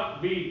may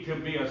not be to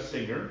be a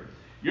singer.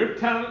 Your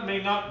talent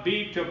may not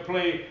be to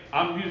play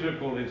a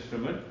musical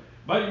instrument.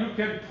 But you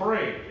can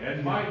pray.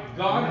 And my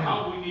God,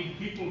 how we need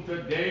people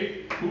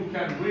today who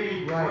can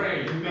really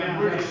pray, who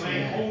can really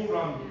lay hold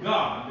on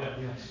God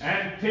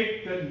and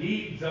take the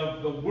needs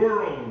of the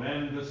world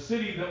and the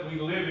city that we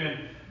live in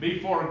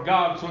before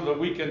God, so that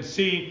we can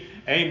see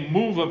a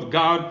move of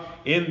God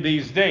in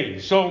these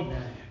days. So,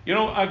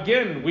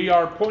 again, we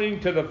are pointing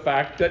to the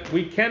fact that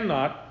we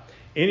cannot,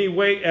 any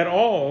way at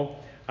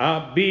all,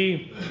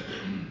 be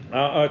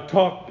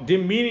talk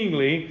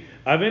demeaningly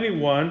of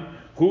anyone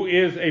who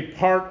is a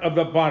part of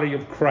the body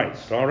of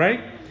Christ. All right?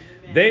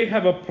 Amen. They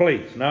have a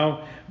place.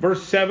 Now,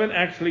 verse 7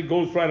 actually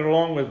goes right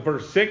along with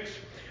verse 6.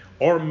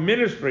 Or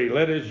ministry,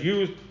 let us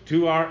use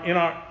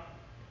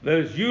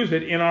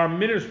it in our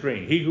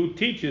ministry. He who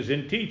teaches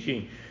in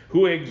teaching,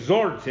 who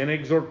exhorts in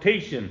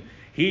exhortation,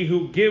 he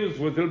who gives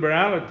with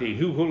liberality,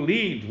 who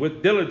leads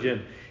with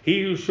diligence,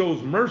 he who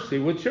shows mercy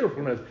with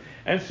cheerfulness.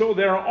 And so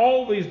there are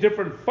all these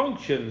different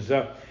functions,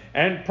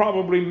 and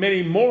probably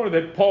many more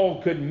that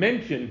Paul could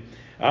mention.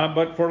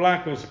 But for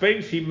lack of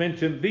space, he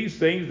mentioned these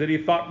things that he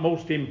thought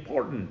most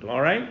important,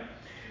 all right?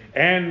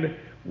 And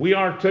we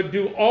are to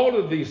do all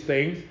of these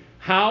things.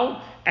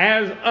 How?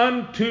 As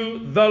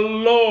unto the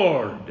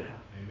Lord.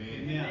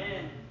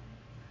 Amen.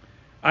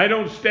 I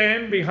don't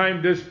stand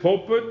behind this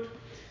pulpit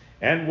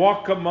and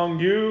walk among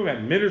you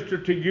and minister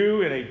to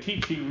you in a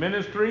teaching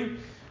ministry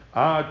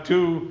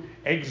to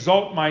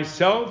exalt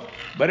myself,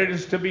 but it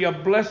is to be a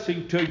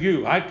blessing to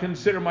you. I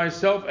consider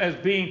myself as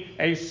being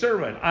a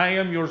servant. I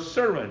am your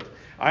servant.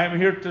 I am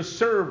here to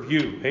serve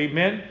you.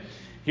 Amen.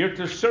 Here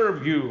to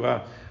serve you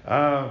a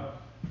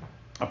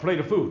plate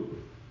of food.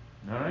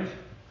 All right.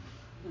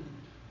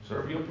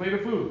 Serve you a plate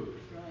of food.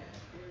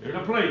 Here's a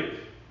plate.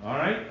 All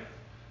right.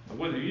 Now,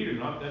 whether you eat it or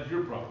not, that's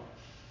your problem.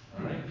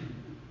 All right.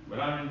 But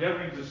I'm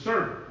endeavoring to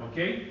serve.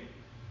 Okay.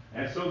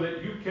 And so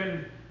that you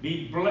can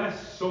be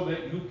blessed, so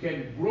that you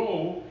can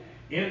grow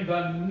in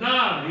the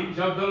knowledge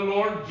of the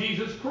Lord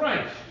Jesus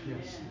Christ.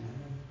 Yes.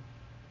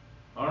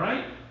 All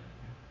right.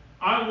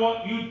 I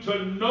want you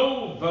to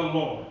know the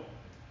Lord.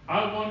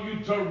 I want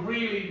you to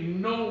really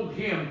know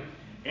Him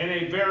in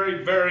a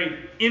very,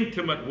 very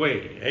intimate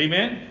way.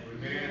 Amen?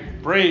 Amen.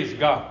 Praise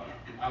God.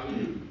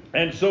 Hallelujah.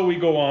 And so we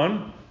go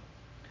on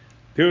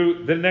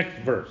to the next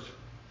verse.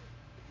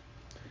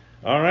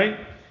 All right?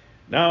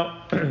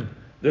 Now,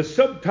 the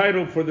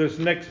subtitle for this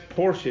next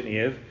portion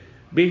is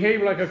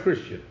Behave Like a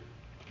Christian.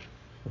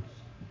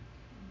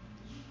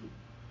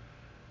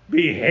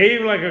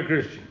 Behave like a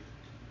Christian.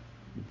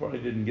 You probably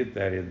didn't get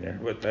that in there,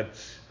 but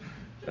that's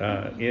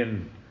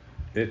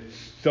it's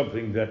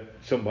something that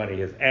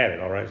somebody has added,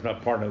 all right? It's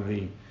not part of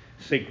the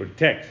sacred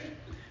text.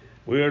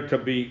 We are to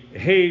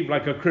behave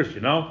like a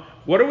Christian. Now,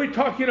 what are we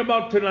talking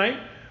about tonight?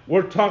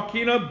 We're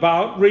talking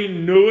about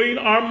renewing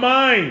our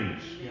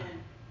minds.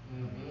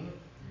 Amen.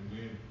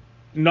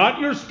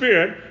 Not your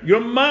spirit, your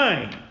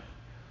mind,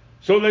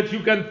 so that you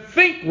can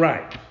think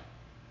right.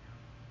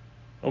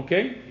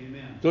 Okay?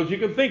 Amen. So that you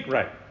can think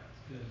right.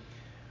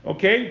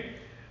 Okay?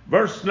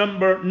 Verse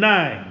number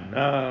 9.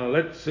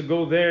 Let's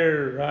go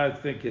there. I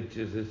think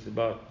it's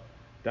about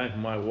time for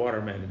my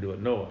waterman to do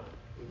it. Noah.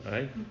 All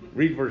right?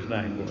 Read verse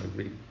 9. Go ahead,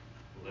 read.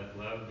 Let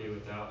love be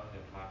without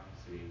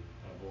hypocrisy.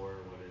 Abhor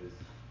what is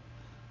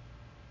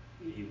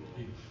evil.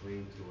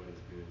 Cling to what is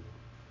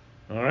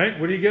good. All right?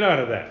 What do you get out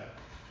of that?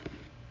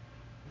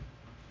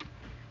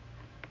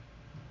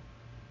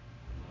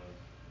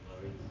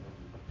 Loving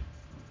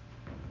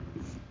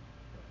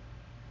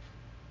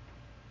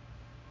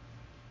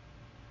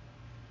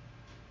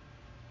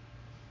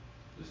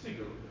Just think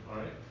a little bit, all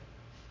right?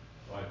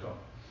 So I talk.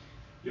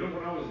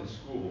 When I was in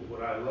school,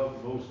 what I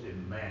loved most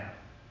in math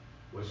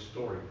was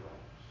story problems.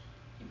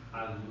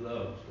 I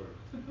love story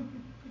problems.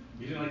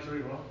 You didn't like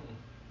story problems?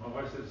 My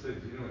wife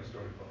said you didn't like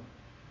story problems.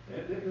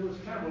 And there was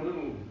kind of a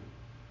little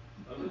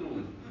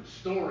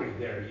story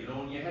there,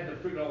 and you had to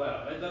figure all that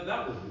out.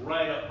 That was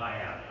right up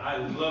my alley. I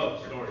love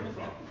story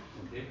problems.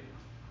 Okay?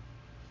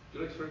 Do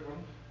you like story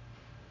problems?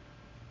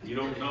 You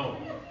don't know.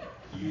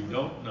 You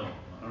don't know.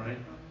 All right?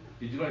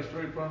 Did you like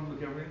story problems with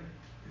Gabrielle?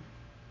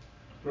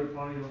 Troy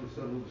Pond, you know the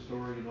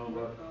story, you know,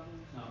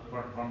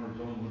 about Farmer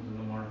Jones went to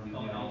the market. Oh,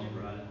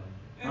 algebra, I didn't like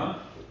it. Huh?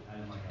 I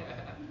didn't like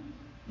algebra.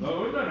 No, it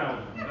was not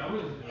algebra. That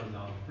was. It was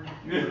algebra.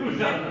 It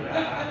was algebra.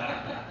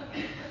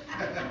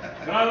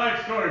 But I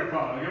like Story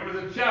Pond. It was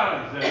a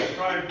challenge to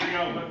try and figure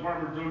out what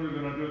Farmer Jones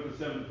was going to do with the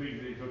 7 pigs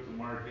that he took to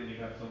market, and he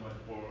got so much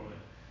for them,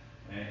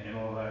 and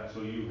all that.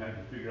 So you had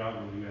to figure out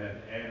whether you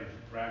had to add or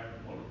subtract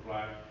or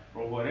multiply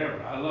or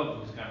whatever. I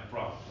love this kind of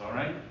process. All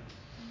right.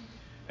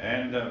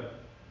 And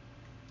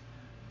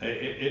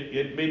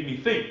it made me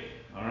think,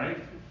 all right?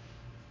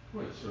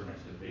 Boy, it's sure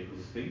nice to make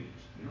us think,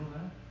 you know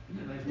that?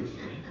 Isn't it nice to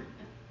think?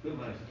 Feel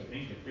nice to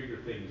think and figure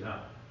things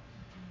out.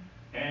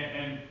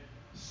 And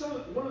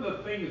one of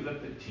the things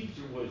that the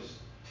teacher was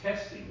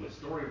testing with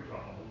Story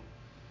Problem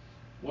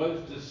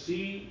was to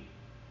see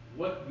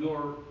what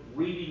your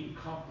reading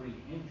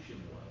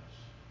comprehension was.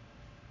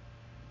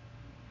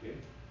 Okay?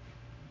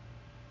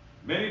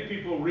 Many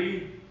people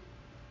read,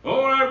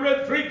 oh, I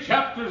read 3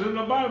 chapters in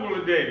the Bible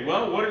today.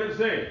 Well, what did it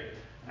say?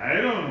 I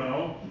don't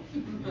know.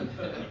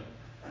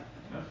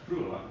 That's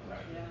true a lot of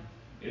times.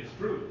 Yeah. It's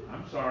true.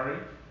 I'm sorry.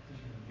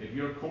 If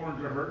your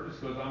corns are hurting, it's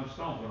because I'm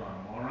stomping on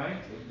them, all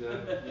right?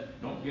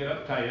 But, don't get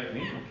uptight at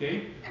me,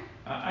 okay?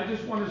 I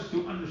just want us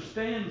to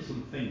understand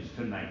some things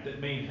tonight that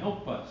may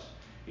help us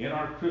in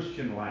our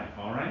Christian life,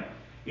 all right?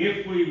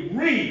 If we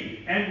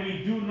read and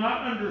we do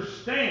not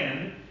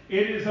understand,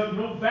 it is of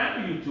no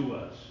value to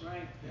us.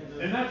 Right.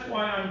 And that's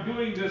why I'm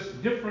doing this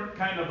different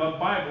kind of a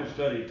Bible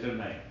study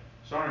tonight.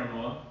 Sorry,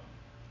 Noah.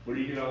 Where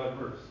do you get all that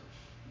verse?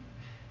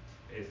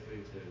 Basically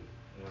to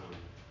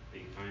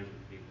be kind to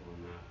people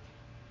and not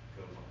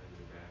go behind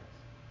their backs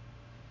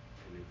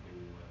and anything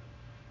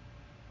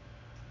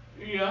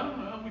what. Yeah,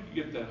 well, we can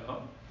get that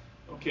up.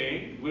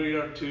 Okay, we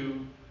are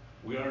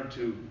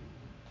to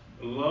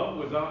love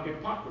without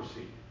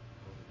hypocrisy.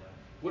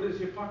 What is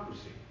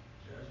hypocrisy?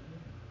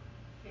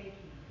 Faking.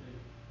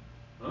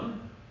 Huh? Like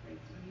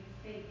when you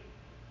fake.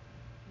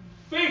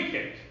 Fake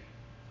it.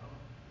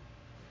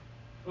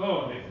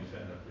 Oh, Nathan,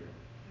 stand up here.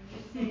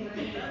 When you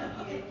say I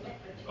love you, but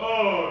you.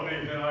 Oh,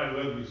 Nathan, I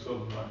love you so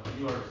much.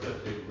 You are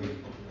such a great.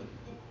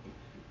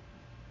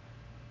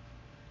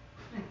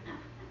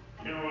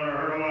 You know what I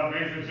heard about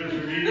Nathan,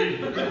 Sister Dee?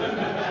 Come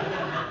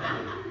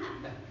on.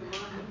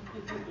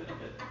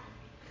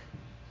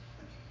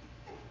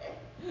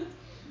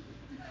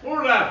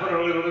 We're laughing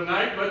a little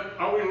tonight, but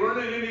are we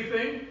learning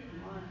anything?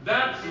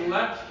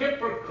 That's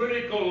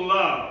hypocritical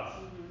love.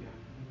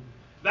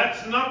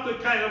 That's not the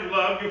kind of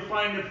love you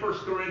find in 1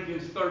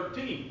 Corinthians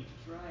 13.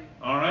 That's right.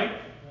 All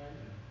right?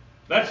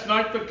 That's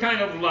not the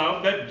kind of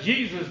love that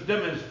Jesus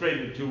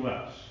demonstrated to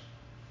us.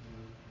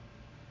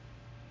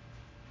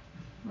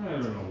 I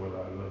don't know whether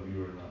I love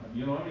you or not.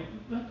 You know, I mean,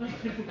 that's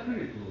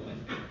hypocritical love.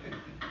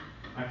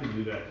 I can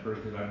do that to her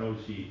because I know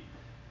she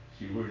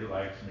really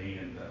likes me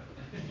and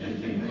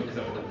she puts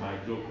up with my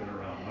joking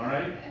around. All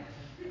right?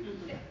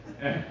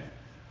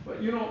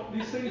 But you know,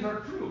 these things are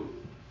true.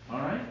 All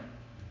right?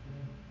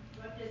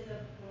 What does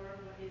abhor,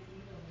 what is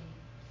evil mean?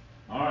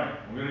 All right,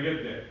 we're going to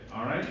get there.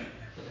 All right?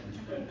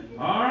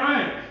 All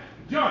right.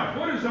 Josh,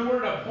 what does the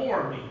word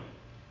abhor mean?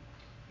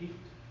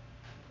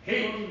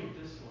 Hate. Strongly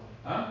dislike.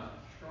 Huh?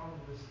 Strong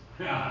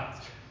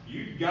dislike.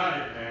 You got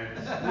it, man.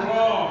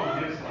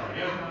 Strong dislike.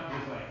 That's not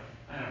just like,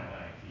 I don't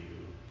like you.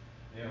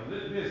 You know,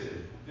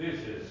 this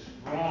is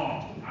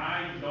strong.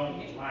 I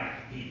don't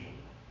like people.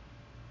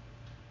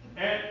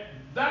 And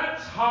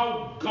that's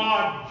how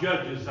God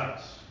judges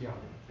us. Yeah.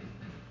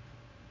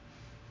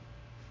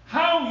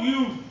 How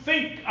you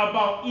think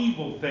about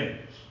evil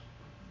things.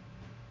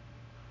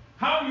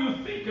 How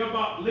you think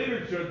about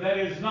literature that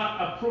is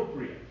not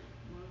appropriate.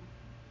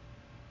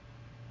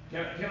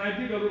 Can I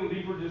dig a little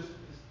deeper?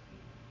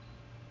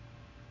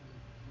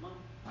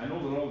 I know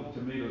that all the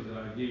tomatoes that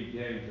I gave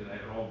Gabby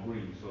tonight are all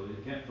green, so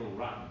they can't throw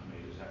rotten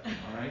tomatoes at me,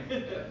 all right?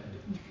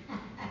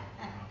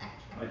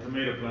 My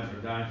tomato plants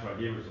are dying, so I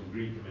gave her some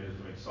green tomatoes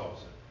to make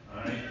salsa,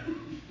 all right?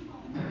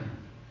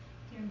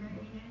 Can bring me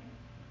in?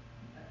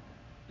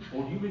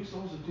 Oh, you make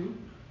salsa too?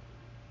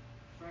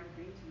 Fried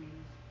green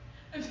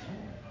tomatoes.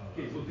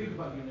 Okay, so think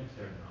about you next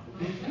time now,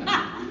 okay?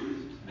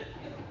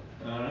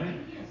 All right?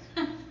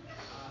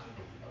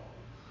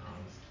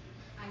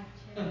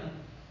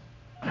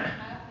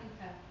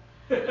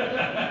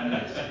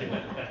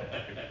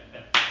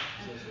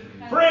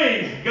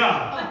 Praise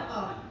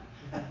God.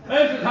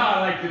 This is how I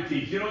like to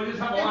teach. You know, just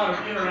have a lot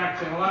of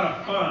interaction, a lot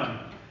of fun.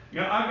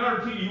 You know, I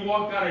guarantee you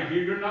walk out of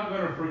here, you're not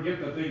going to forget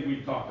the thing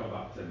we talked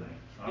about tonight.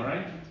 All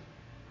right?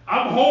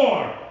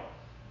 Abhor.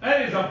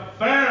 That is a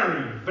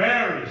very,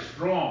 very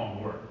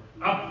strong word.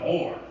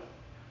 Abhor.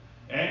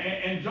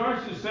 And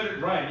Joyce has said it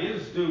right. It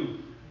is to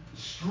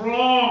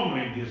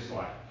strongly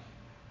dislike.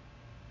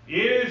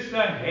 It is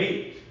to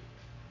hate.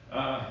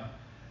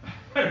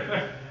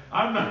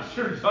 I'm not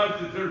sure, Joyce,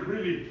 that there's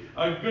really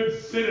a good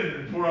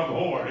synonym for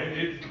abhor.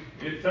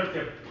 It's such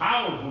a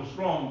powerful,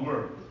 strong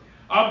word.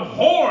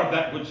 Abhor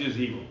that which is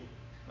evil.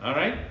 All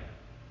right?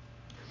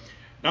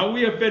 Now,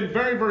 we have been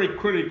very, very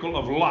critical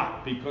of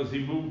Lot because he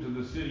moved to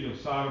the city of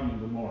Sodom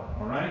and Gomorrah.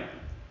 All right?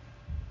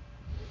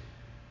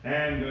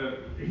 And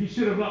he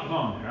should have not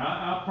gone there.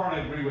 I'll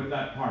probably agree with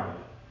that part of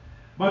it.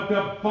 But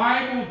the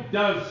Bible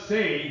does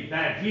say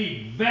that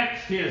he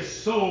vexed his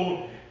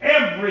soul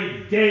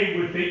every day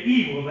with the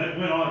evil that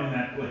went on in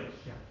that place.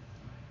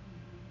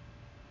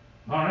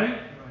 All right?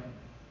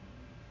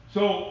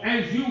 So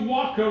as you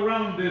walk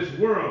around this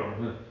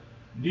world,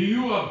 do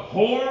you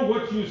abhor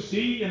what you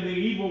see in the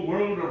evil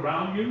world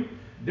around you?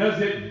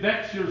 Does it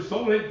vex your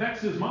soul? It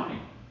vexes mine.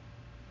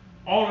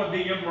 All of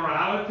the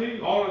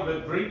immorality, all of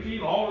the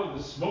drinking, all of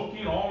the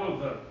smoking, all of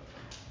the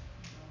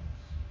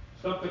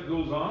stuff that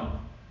goes on.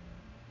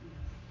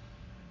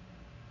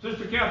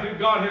 Sister Catherine,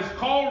 God has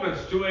called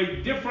us to a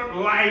different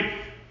life,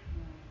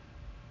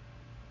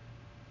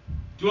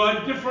 to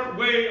a different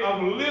way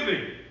of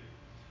living.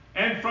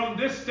 And from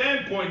this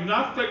standpoint,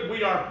 not that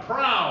we are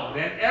proud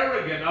and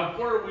arrogant of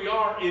where we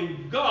are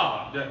in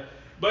God,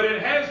 but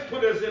it has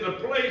put us in a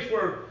place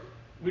where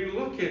we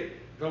look at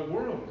the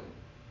world.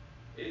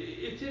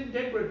 It's in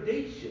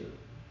degradation.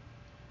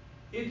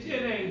 It's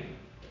in a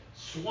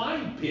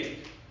swine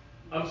pit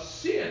of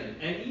sin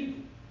and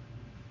evil.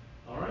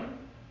 All right?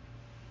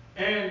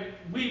 And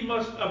we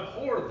must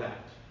abhor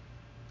that.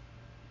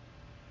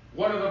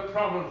 One of the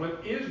problems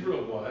with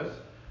Israel was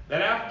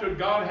that after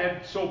God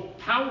had so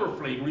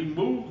powerfully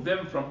removed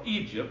them from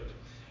Egypt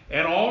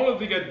and all of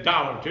the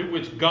idolatry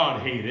which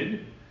God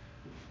hated,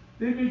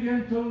 they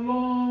began to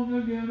long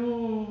again.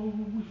 Oh,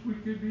 wish we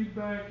could be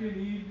back in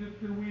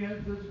Egypt and we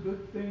had such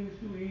good things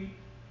to eat.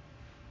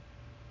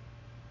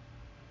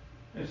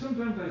 And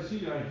sometimes I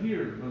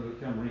hear, Brother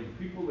Cameron,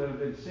 people that have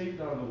been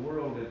saved out of the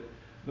world, and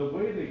the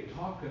way they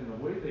talk and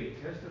the way they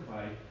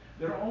testify,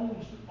 they're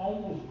almost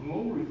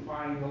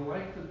glorifying the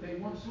life that they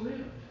once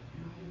lived.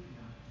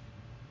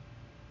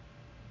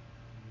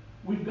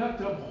 We've got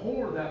to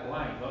abhor that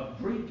life of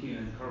drinking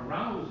and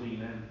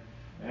carousing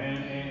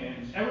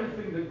and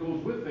everything that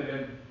goes with it.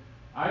 And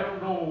I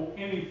don't know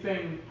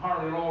anything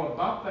hardly at all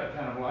about that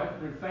kind of life,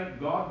 but thank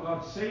God,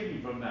 God saved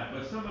me from that.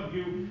 But some of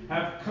you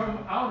have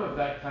come out of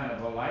that kind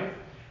of a life,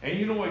 and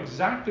you know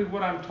exactly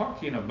what I'm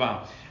talking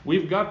about.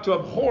 We've got to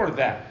abhor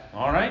that,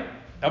 all right?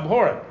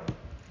 Abhor it.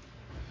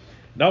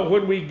 Now,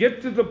 when we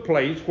get to the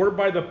place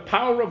whereby the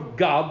power of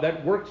God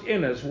that works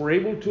in us, we're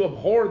able to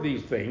abhor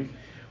these things,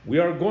 we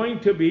are going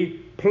to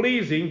be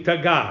pleasing to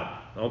God,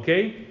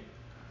 okay?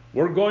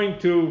 We're going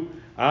to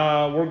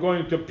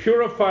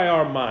purify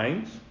our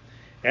minds,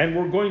 and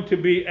we're going to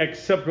be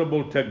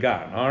acceptable to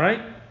God, all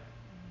right?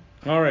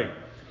 All right.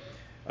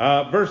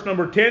 Verse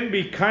number 10,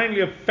 be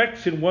kindly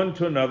affection one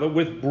to another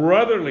with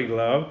brotherly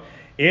love,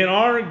 in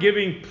honor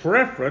giving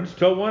preference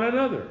to one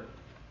another.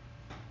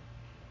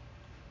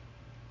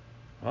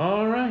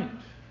 All right.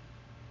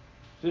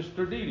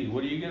 Sister Dee Dee,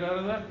 what do you get out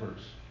of that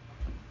verse?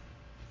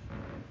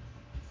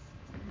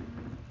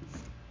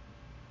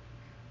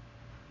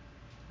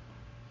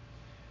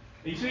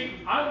 You see,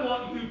 I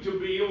want you to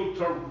be able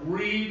to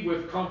read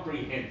with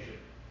comprehension.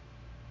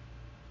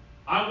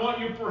 I want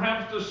you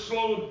perhaps to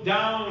slow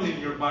down in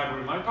your Bible.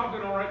 Am I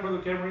talking all right, Brother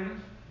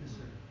Cameron? Yes,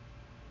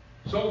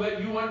 sir. So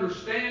that you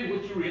understand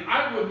what you read.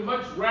 I would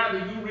much rather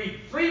you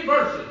read 3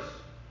 verses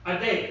a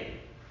day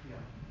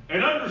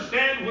and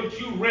understand what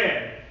you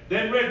read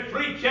than read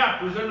 3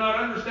 chapters and not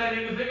understand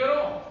anything at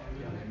all.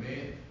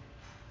 Amen.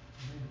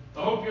 I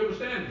hope you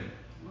understand me.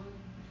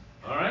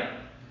 All right?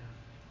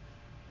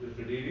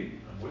 Sister Dee Dee,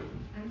 I'm with you.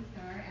 I'm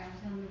sorry, I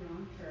was on the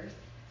wrong verse.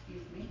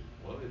 Excuse me.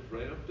 Well, it's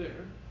right up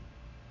there.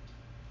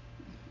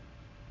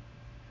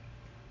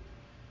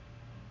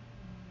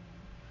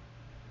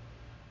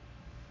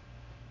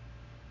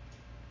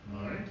 We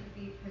All are right. to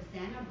be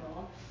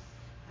presentable.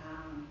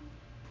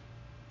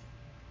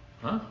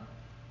 Huh?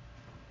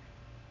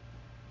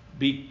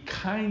 Be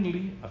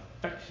kindly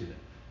affectionate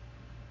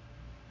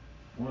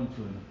one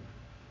to another.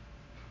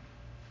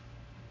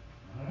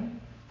 All right?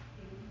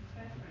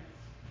 Preference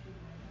to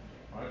one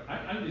another. All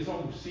right. I just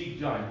almost see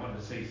John wanting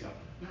to say something.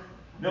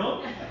 No?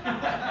 Go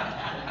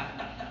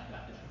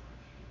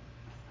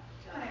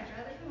ahead,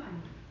 brother, come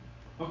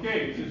on.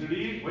 Okay, Sister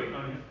Dee Dee, waiting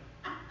on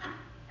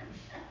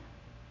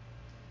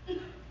you.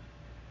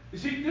 You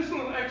see, this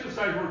little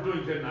exercise we're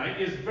doing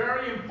tonight is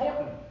very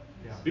important.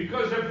 Yeah.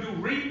 Because if you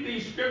read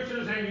these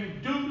scriptures and you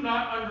do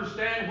not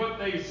understand what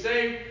they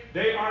say,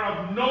 they are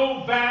of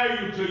no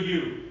value to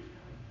you.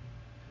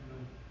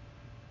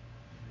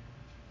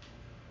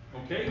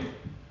 Okay?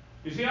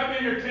 You see, I've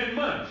been here 10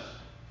 months.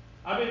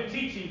 I've been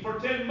teaching for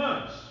 10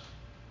 months.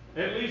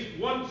 At least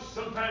once,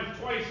 sometimes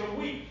twice a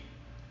week.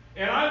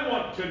 And I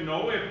want to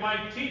know if my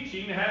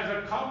teaching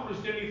has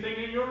accomplished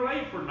anything in your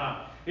life or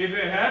not. If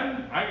it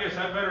hadn't, I guess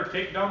I better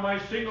take down my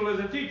shingle as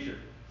a teacher.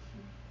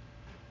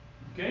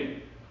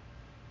 Okay?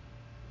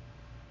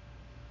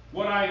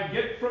 What I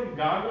get from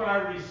God, what I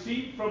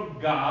receive from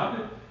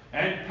God,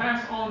 and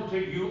pass on to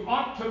you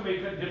ought to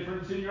make a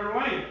difference in your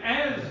life,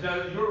 as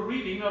does your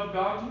reading of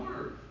God's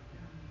Word.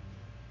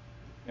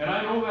 And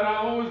I know that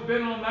I've always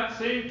been on that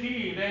same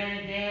key.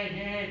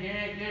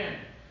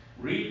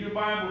 Read your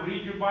Bible,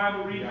 read your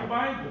Bible, read your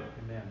Bible.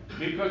 Amen.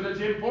 Because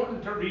it's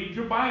important to read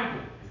your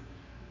Bible.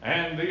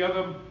 And the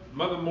other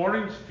Mother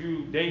Mornings, a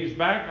few days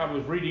back, I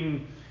was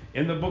reading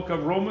in the book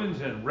of Romans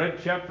and read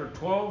chapter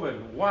 12,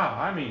 and wow,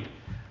 I mean,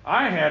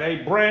 I had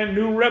a brand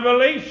new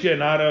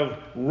revelation out of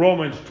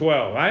Romans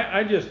 12.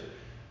 I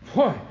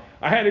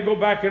had to go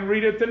back and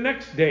read it the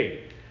next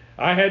day.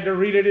 I had to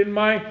read it in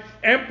my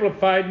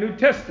Amplified New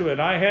Testament.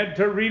 I had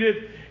to read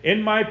it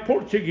in my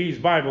Portuguese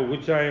Bible,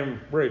 which I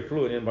am very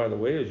fluent in, by the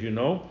way, as you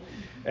know.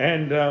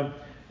 And,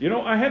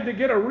 I had to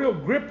get a real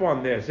grip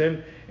on this.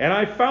 And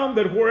I found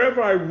that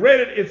wherever I read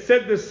it, it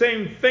said the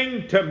same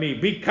thing to me.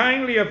 Be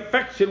kindly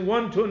affectioned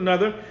one to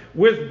another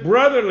with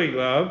brotherly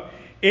love,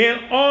 in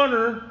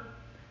honor,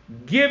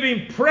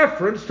 giving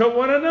preference to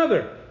one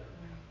another.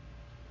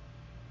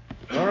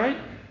 All right?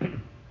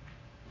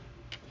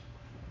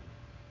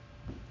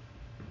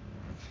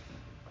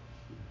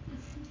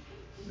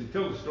 They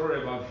tell the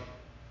story about,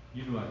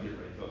 you knew I'd get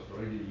ready to tell the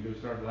story, did you? You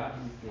started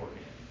laughing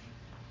beforehand.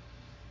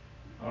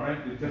 All right,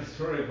 they tell a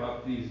story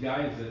about these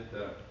guys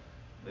that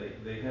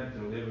they had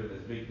to live in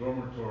this big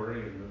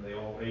dormitory, and then they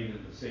all ate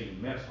in the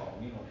same mess hall,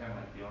 kind of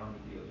like the army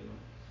deal,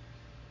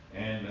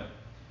 And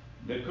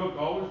the cook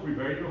always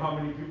prepared, you know how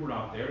many people were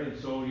out there, and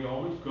so he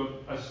always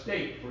cooked a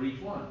steak for each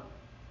one.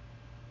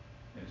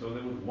 And so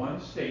there was one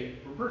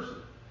steak per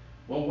person.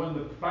 Well, when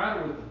the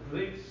platter with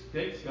the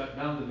steaks got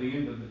down to the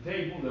end of the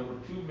table, there were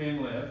 2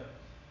 men left,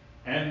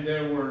 and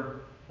there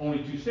were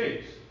only 2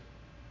 steaks.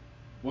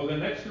 Well, the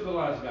next to the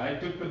last guy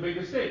took the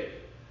biggest steak.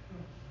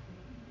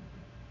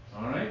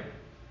 All right?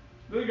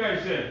 The guy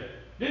said,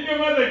 "Didn't your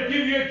mother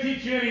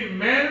teach you any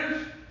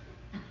manners?"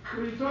 "What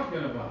are you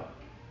talking about?"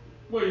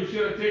 "Well, you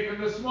should have taken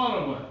the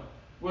smaller one."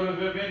 "Would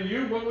have it been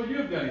you? What would you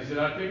have done?" He said,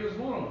 "I'd take the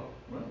smaller one."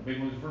 "Well, the big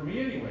one's for me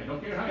anyway.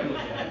 Don't care how you look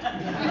at it."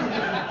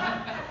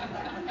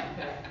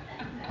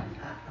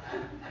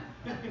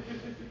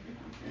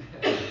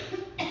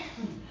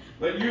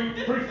 But you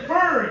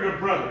prefer your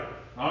brother,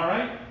 all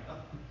right,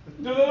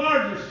 to the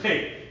larger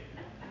steak,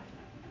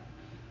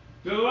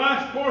 to the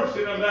last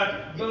portion of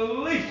that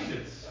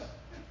delicious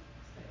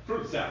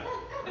fruit salad.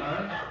 All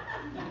right?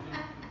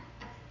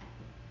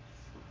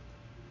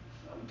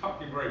 I'm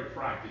talking very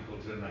practical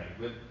tonight,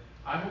 but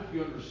I hope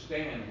you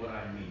understand what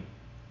I mean.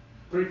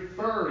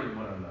 Preferring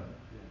one another.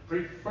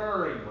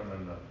 Preferring one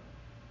another.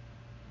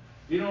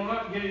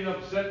 Not getting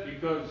upset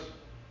because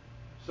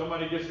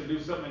somebody gets to do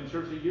something in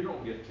church that you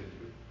don't get to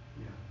do.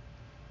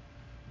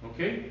 Yeah.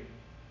 Okay?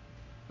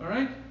 All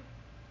right?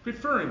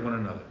 Preferring one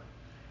another.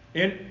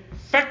 And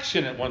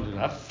affectionate one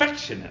another.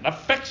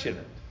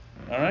 Affectionate.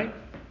 All right?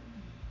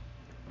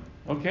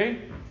 Okay?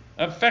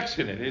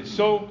 Affectionate. It's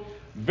so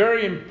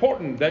very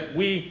important that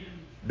we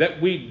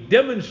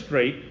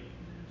demonstrate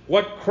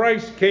what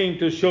Christ came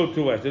to show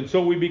to us. And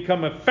so we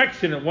become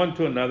affectionate one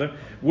to another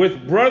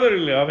with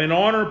brotherly love and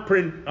honor,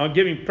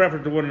 giving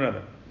preference to one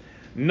another.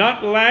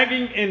 Not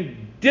lagging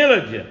in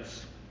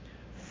diligence,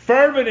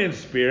 fervent in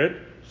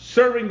spirit,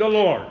 serving the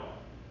Lord.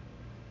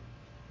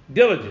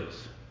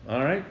 Diligence.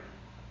 All right?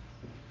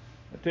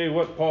 I tell you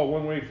what, Paul,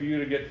 one way for you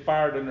to get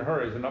fired in a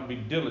hurry is to not be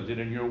diligent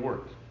in your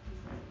work.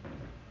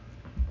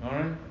 All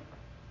right?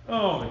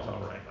 Oh, it's all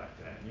right like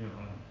that,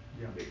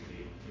 Yeah. Big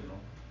deal,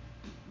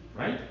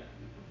 Right?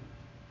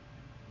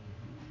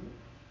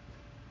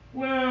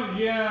 Well,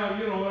 yeah, I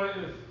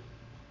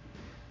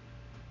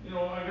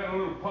got a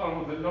little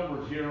problem with the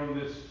numbers here on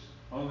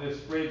this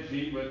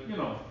spreadsheet, but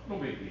no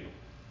big deal.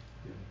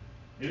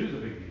 Yeah. It is a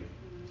big deal.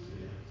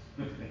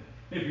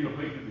 If you don't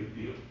make it a big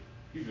deal,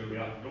 you're going to be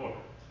out the door.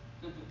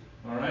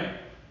 All right?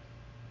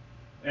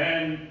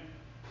 And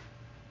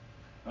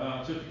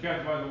Sister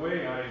Kath, by the way,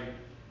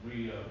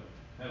 we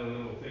had a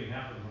little thing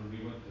happen when we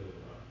went to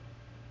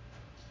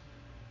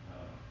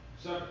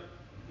Sutter.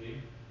 Okay,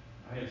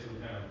 I had some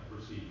kind of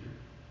procedure,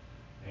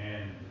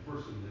 and the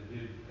person that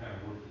did the kind of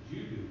work that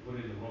you do put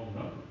in the wrong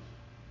numbers,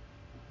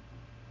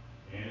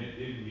 and it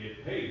didn't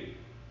get paid.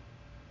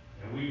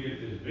 And we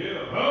get this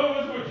bill. "Oh,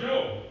 what's for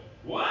Joe?"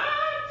 What?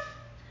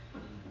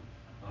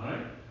 All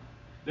right.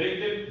 They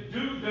didn't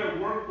do their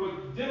work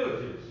with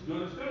diligence. Do you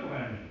understand what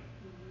I mean?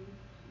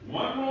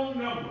 One wrong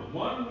number,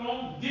 one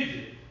wrong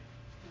digit,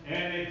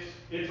 and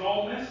it's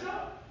all messed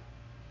up.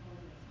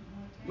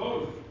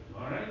 Totally.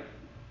 All right?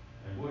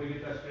 And boy, to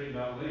get that straightened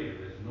out later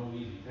is no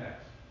easy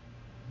task.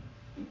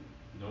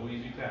 No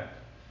easy task.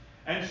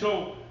 And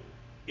so,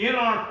 in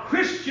our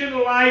Christian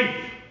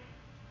life,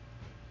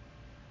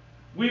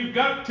 we've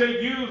got to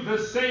use the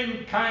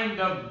same kind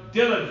of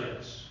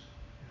diligence.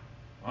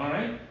 All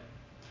right?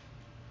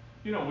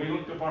 We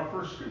looked up our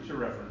first scripture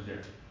reference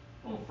there.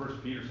 Oh,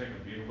 1 Peter, 2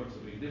 Peter, what's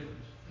the big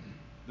difference?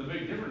 The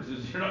big difference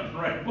is you're not in the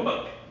right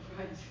book.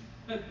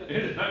 It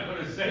is not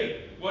going to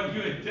say what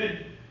you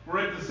intend for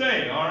it to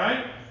say, all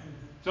right?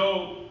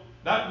 So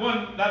that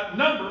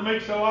number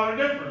makes a lot of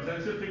difference,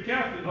 and Sister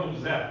Catherine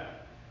knows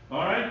that.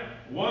 All right?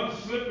 One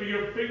slip of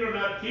your finger on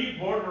that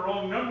keyboard, the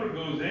wrong number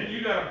goes in,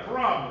 you got a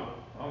problem,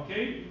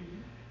 okay?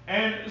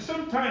 And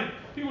sometimes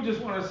people just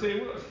want to say,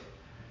 well,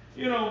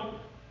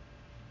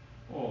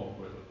 oh,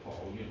 Brother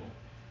Paul,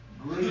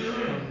 grace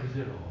covers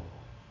it all.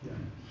 Yeah.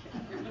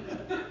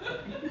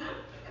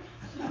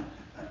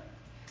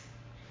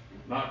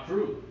 Not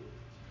true.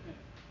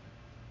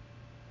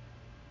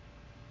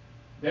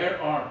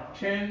 There are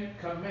 10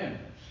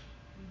 commandments,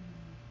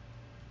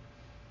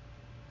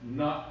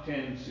 not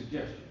 10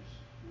 suggestions.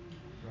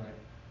 Right.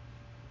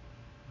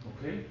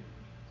 Okay?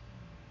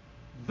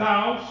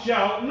 Thou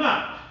shalt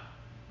not.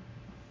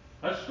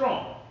 That's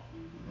strong.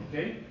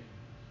 Okay?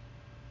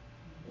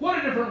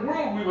 What a different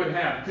world we would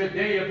have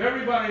today if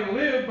everybody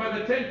lived by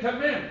the 10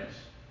 commandments.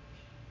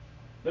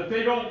 That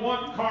they don't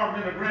want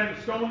carved in a granite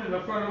stone in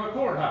the front of a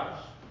courthouse.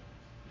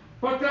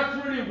 But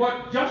that's really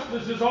what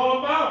justice is all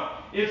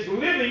about. It's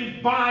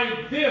living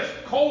by this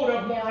code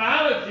of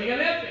morality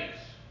and ethics.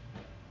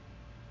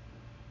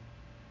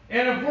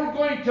 And if we're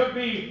going to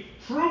be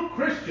true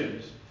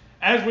Christians,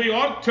 as we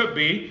ought to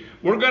be,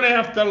 we're going to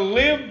have to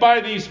live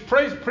by these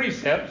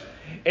precepts.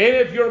 And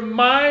if your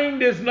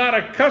mind is not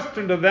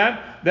accustomed to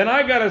that, then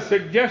I got a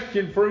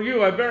suggestion for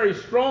you, a very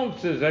strong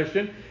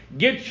suggestion.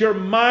 Get your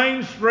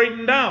mind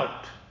straightened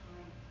out.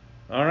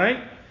 All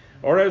right?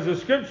 Or as the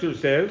scripture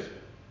says,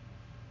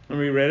 and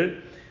we read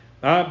it,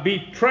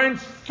 be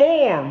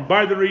transformed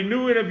by the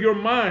renewing of your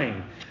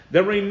mind.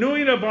 The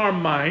renewing of our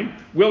mind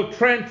will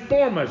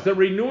transform us. The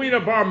renewing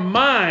of our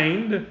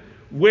mind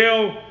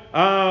will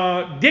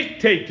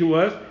dictate to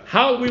us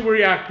how we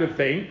react to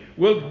things,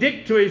 will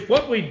dictate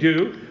what we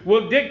do,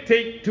 will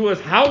dictate to us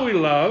how we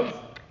love,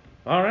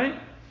 all right?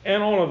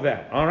 And all of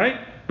that, all right?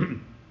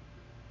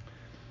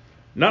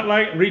 Not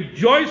like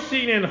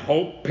rejoicing in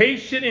hope,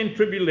 patient in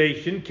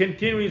tribulation,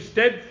 continuing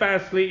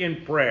steadfastly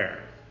in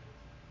prayer.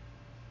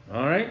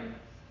 All right?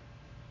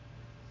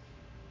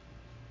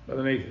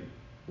 Brother Nathan,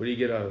 what do you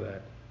get out of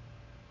that?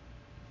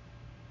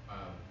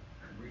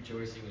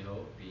 Rejoicing in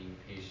hope, being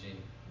patient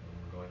when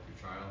we're going through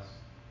trials,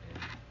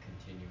 and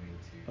continuing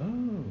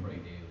to pray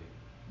daily.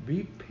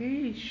 Be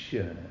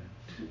patient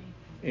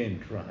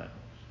in trials.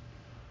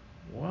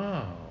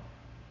 Wow.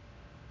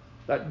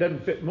 That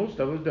doesn't fit most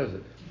of us, does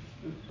it?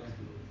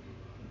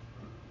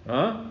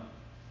 Huh?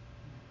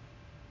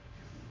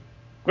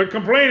 Quit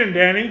complaining,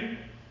 Danny.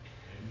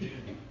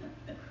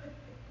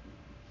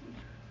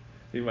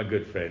 He's my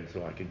good friend,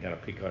 so I can kind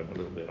of pick on him a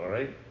little bit, all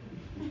right?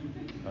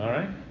 All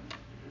right?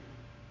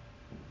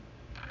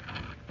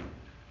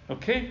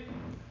 Okay?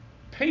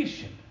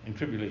 Patient in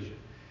tribulation.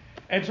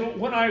 And so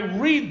when I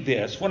read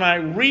this,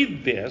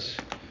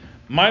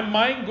 my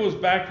mind goes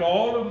back to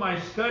all of my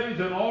studies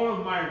and all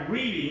of my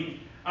reading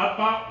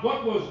about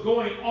what was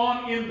going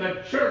on in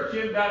the church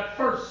in that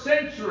first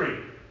century.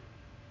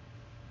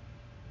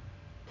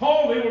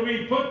 Paul, they were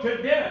being put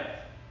to death.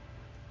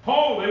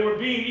 Paul, they were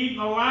being eaten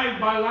alive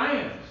by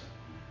lions.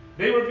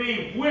 They were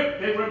being whipped.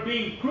 They were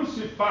being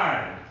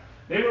crucified.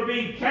 They were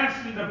being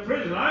cast into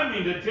prison. I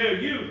mean to tell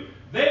you,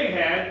 they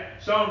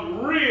had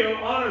some real,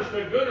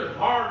 honest-to-goodness,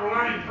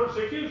 hard-line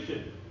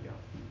persecution.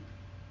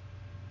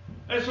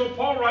 And so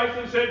Paul writes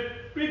and said,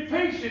 be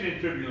patient in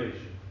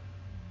tribulation.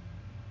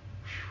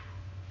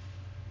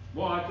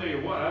 Well, I tell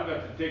you what, I've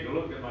got to take a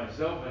look at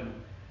myself and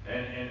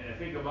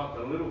think about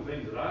the little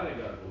things that I've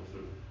got to go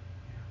through.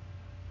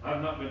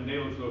 I've not been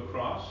nailed to a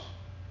cross.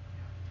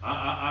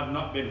 I've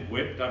not been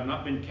whipped. I've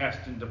not been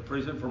cast into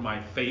prison for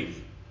my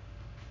faith.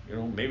 You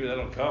know, maybe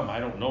that'll come. I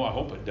don't know. I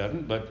hope it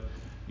doesn't. But,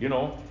 you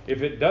know,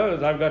 if it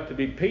does, I've got to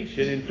be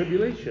patient in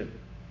tribulation.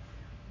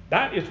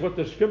 That is what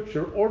the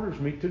scripture orders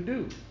me to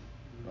do.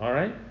 All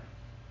right?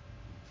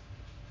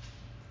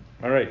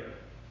 All right.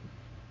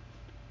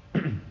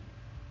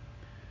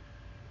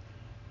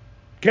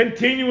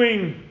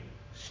 Continuing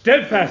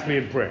steadfastly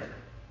in prayer.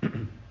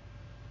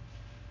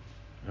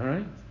 All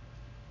right?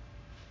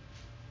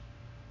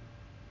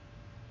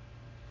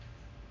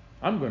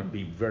 I'm going to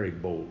be very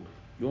bold.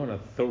 You want to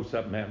throw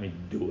something at me,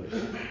 do it.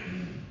 Did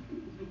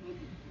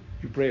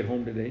you pray at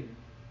home today?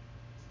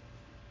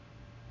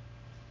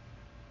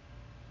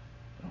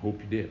 I hope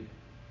you did.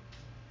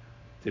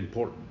 It's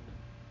important.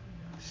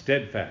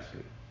 Steadfastly.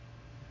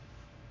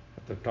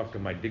 I have to talk to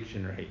my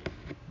dictionary.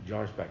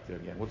 Josh back there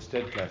again. What's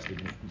steadfastly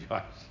mean,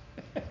 Josh?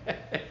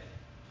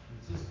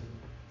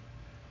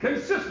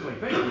 Consistently.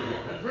 Thank you.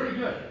 That's very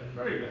good.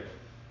 Very good.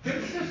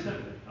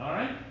 Consistently. All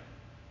right?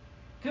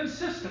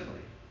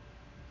 Consistently.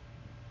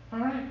 All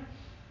right?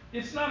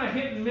 It's not a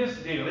hit and miss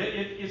deal.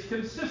 It's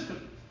consistent.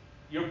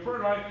 Your prayer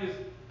life is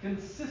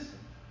consistent.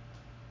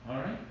 All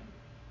right?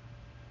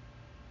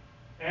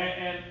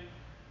 And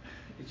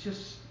it's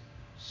just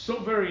so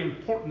very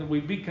important that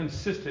we be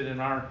consistent in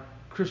our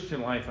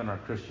Christian life and our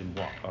Christian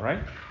walk. All right?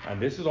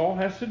 And this all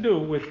has to do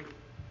with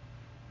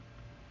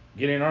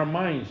getting our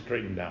minds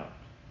straightened out,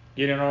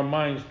 getting our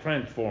minds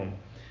transformed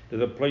to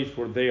the place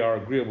where they are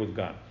agreeable with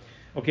God.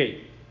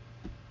 Okay.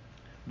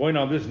 Boy,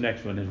 now this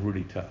next one is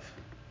really tough.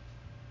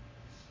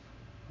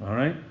 All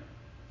right?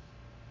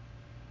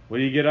 What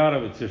do you get out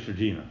of it, Sister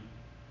Gina?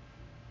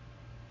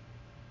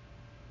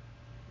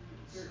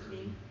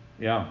 13.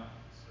 Yeah.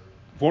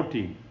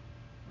 14.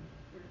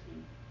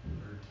 13.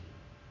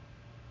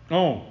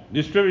 Oh,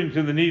 distributing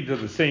to the needs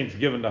of the saints,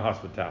 given to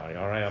hospitality.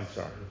 All right, I'm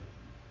sorry.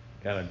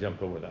 Kind of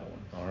jumped over that one.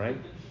 All right?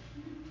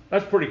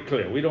 That's pretty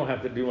clear. We don't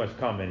have to do much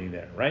commenting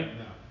there, right?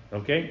 No.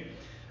 Okay?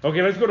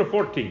 Okay, let's go to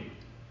 14.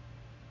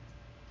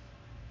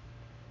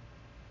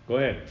 Go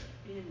ahead.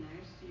 Being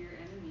nice to your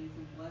enemies.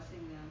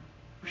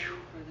 Pray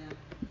for them.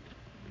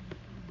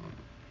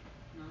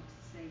 Not to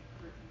say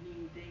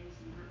mean things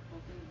and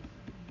hurtful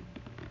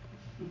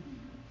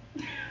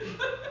things.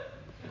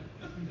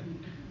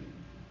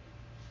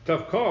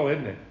 Tough call,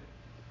 isn't it?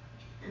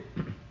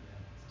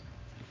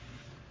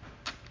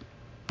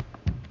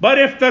 But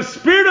if the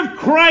Spirit of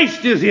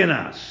Christ is in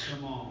us,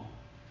 Come on.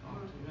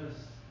 Talk to us.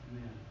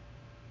 Amen.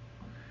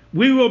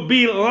 we will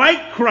be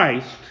like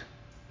Christ,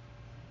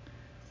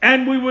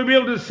 and we will be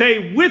able to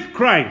say with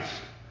Christ,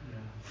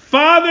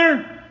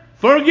 Father,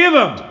 forgive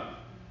them.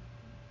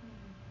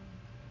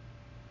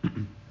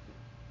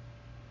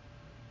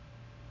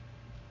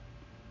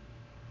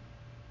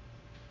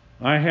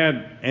 I had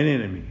an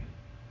enemy.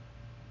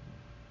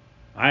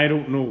 I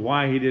don't know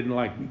why he didn't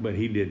like me, but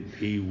he didn't.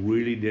 He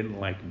really didn't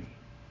like me.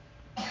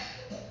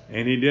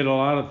 And he did a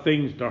lot of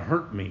things to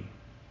hurt me.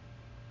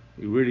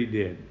 He really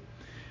did.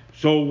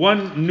 So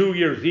one New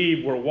Year's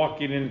Eve, we're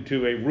walking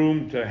into a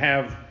room to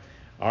have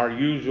our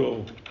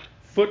usual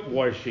foot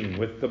washing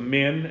with the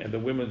men, and the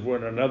women were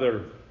in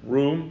another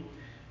room,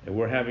 and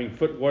we're having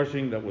foot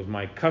washing. That was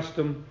my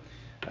custom.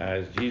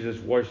 As Jesus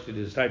washed the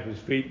disciples'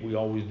 feet, we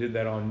always did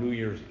that on New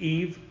Year's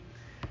Eve.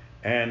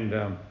 And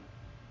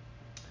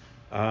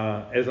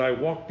as I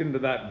walked into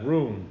that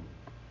room,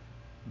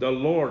 the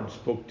Lord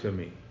spoke to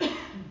me.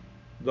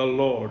 The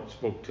Lord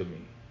spoke to me.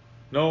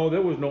 No,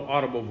 there was no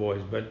audible voice,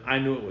 but I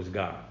knew it was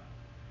God.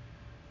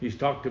 He's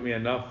talked to me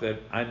enough that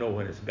I know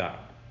when it's God.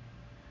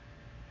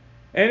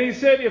 And he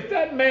said, if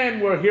that man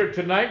were here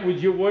tonight, would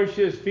you wash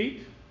his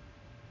feet?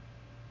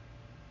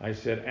 I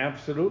said,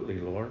 absolutely,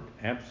 Lord,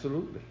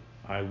 absolutely.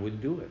 I would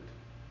do it.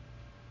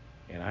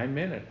 And I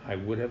meant it. I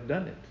would have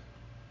done it.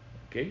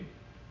 Okay?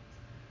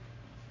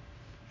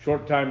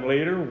 Short time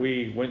later,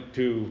 we went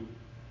to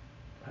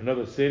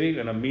another city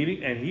in a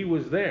meeting, and he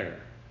was there.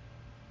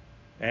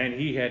 And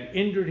he had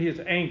injured his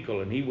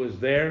ankle, and he was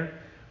there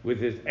with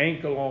his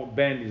ankle all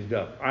bandaged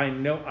up.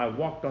 I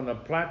walked on the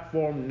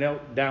platform,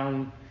 knelt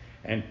down,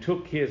 and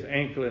took his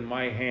ankle in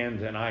my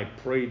hands, and I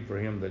prayed for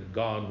him that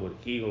God would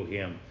heal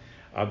him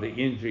of the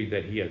injury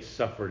that he had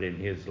suffered in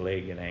his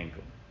leg and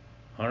ankle.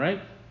 All right?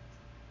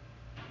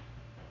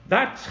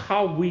 That's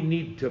how we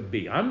need to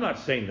be. I'm not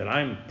saying that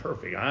I'm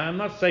perfect. I'm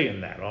not saying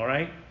that, all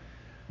right?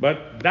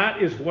 But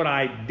that is what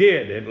I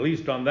did, at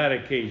least on that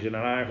occasion,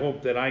 and I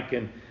hope that I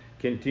can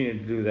continue to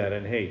do that.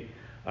 And hey,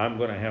 I'm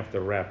going to have to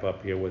wrap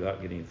up here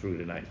without getting through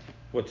tonight.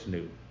 What's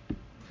new?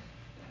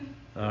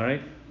 All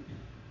right?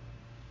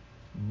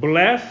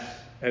 Bless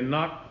and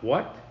not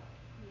what?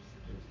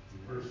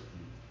 Persecute.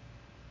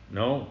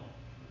 No.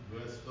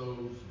 Bless those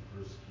who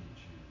persecute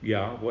you.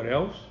 Yeah, what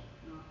else?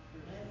 Not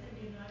Bless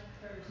and do not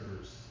curse.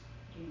 Curse.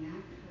 Do not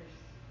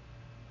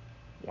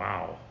curse.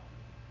 Wow.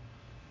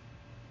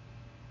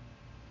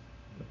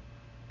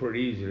 Pretty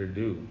easy to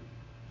do.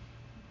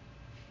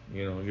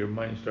 You know, your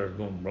mind starts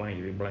going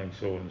blankety blank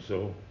so and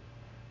so.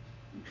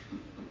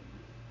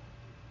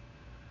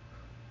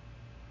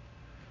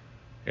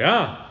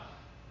 Yeah.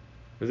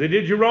 Because they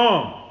did you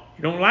wrong.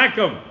 You don't like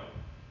them.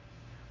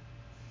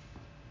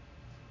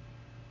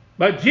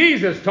 But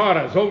Jesus taught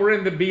us over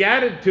in the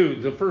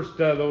Beatitudes, the first,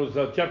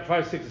 chapter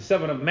 5, 6, and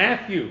 7 of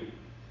Matthew,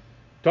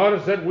 taught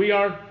us that we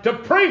are to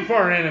pray for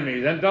our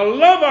enemies and to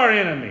love our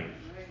enemies.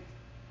 Right.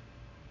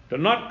 To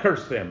not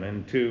curse them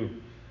and to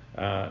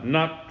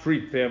not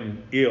treat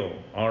them ill.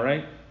 All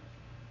right?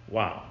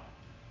 Wow.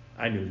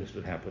 I knew this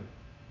would happen.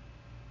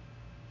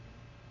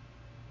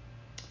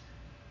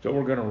 So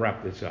we're going to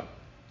wrap this up.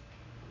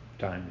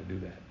 Time to do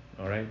that.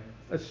 All right?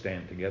 Let's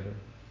stand together.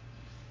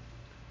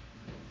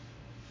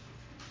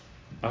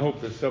 I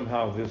hope that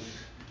somehow this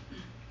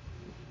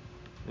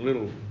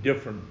little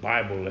different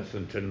Bible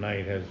lesson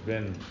tonight has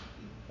been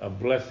a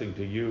blessing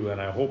to you,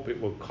 and I hope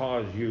it will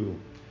cause you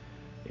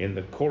in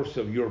the course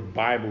of your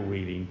Bible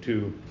reading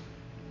to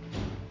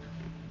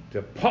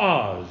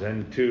pause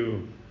and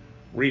to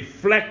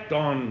reflect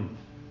on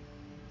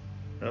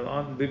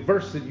the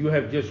verse that you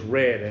have just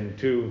read, and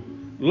to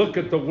look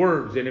at the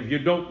words. And if you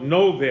don't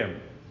know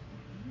them,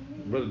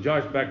 Brother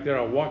Josh back there,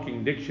 a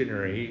walking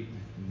dictionary, he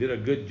did a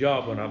good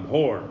job on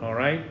abhor. All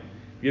right,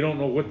 if you don't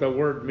know what the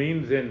word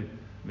means, then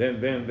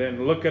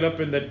look it up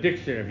in the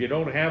dictionary. If you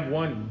don't have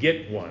one,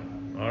 get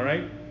one. All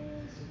right,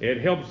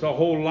 it helps a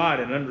whole lot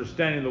in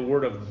understanding the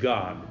Word of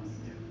God.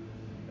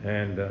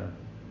 And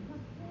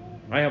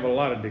I have a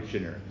lot of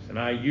dictionaries, and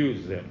I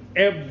use them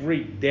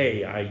every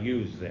day. I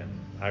use them.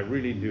 I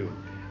really do.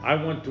 I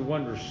want to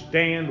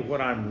understand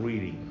what I'm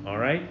reading. All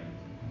right.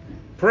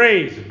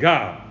 Praise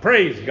God.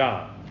 Praise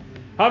God.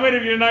 How many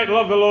of you tonight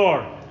love the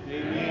Lord?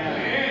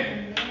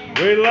 Amen.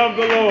 We love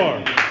the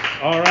Lord.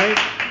 All right.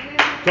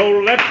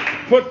 So let's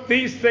put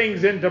these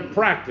things into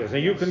practice.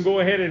 And you can go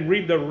ahead and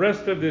read the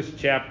rest of this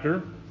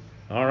chapter.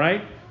 All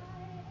right.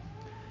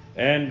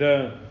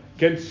 And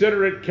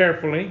consider it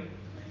carefully.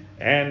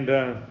 And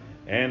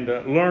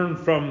learn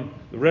from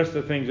the rest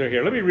of the things that are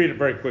here. Let me read it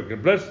very quickly.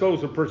 Bless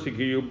those who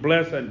persecute you.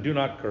 Bless and do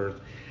not curse.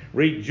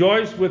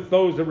 Rejoice with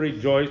those that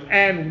rejoice.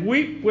 And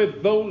weep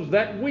with those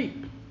that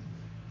weep.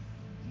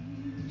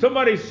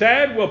 Somebody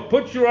sad, well,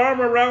 put your arm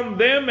around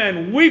them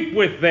and weep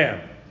with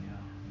them.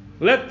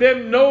 Let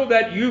them know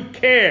that you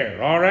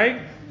care, all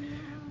right?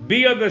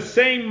 Be of the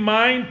same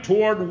mind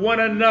toward one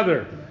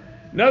another.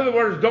 In other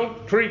words,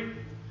 don't treat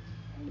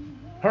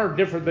her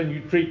different than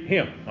you treat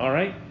him, all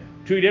right?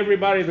 Treat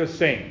everybody the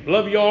same.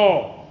 Love you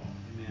all.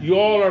 You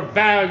all are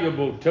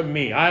valuable to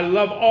me. I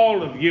love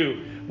all of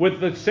you with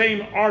the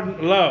same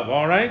ardent love,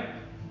 all right?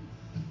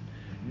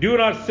 Do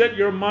not set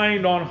your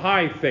mind on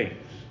high things.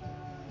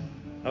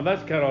 Now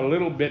that's kind of a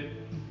little bit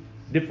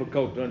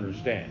difficult to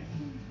understand,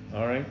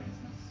 all right?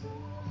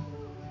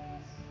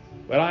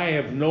 But I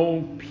have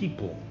known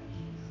people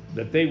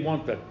that they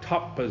want the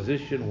top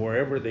position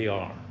wherever they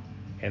are,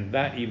 and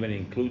that even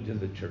includes in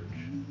the church.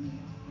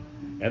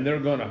 And they're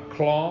going to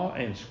claw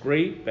and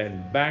scrape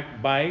and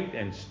backbite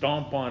and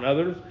stomp on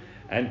others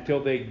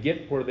until they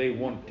get where they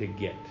want to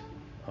get,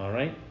 all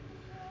right?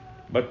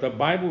 But the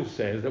Bible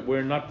says that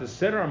we're not to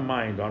set our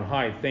mind on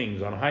high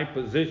things, on high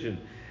positions,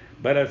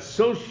 but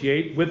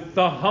associate with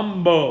the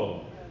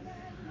humble.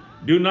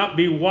 Do not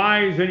be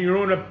wise in your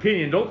own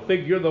opinion. Don't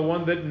think you're the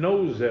one that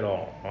knows it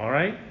all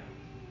right?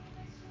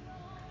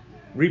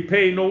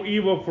 Repay no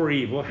evil for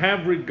evil.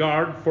 Have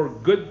regard for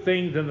good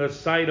things in the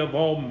sight of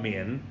all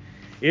men.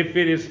 If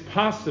it is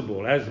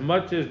possible, as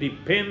much as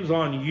depends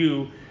on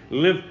you,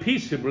 live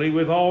peaceably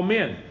with all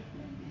men.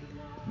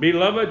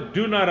 Beloved,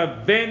 do not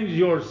avenge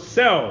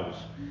yourselves,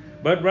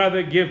 but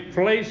rather give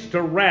place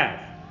to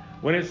wrath.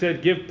 When it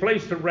says give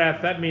place to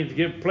wrath, that means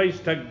give place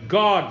to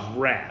God's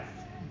wrath.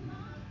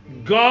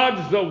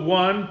 God's the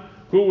one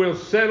who will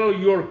settle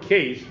your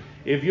case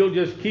if you'll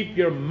just keep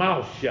your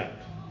mouth shut.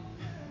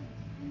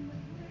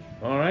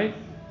 All right?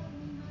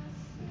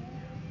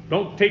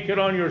 Don't take it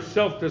on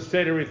yourself to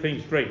set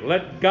everything straight.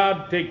 Let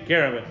God take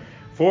care of it.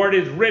 For it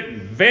is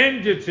written,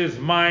 vengeance is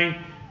mine,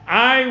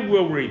 I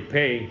will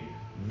repay,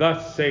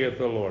 thus saith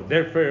the Lord.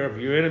 Therefore, if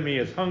your enemy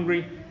is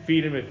hungry,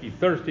 feed him. If he's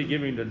thirsty,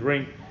 give him to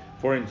drink.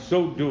 For in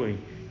so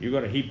doing, you're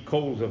going to heap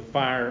coals of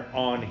fire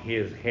on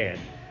his head.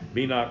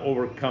 Be not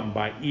overcome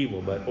by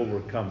evil, but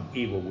overcome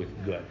evil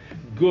with good.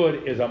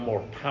 Good is a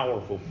more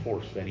powerful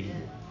force than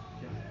evil.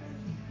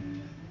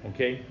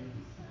 Okay?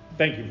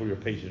 Thank you for your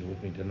patience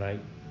with me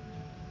tonight.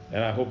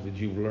 And I hope that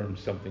you've learned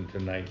something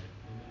tonight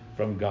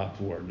from God's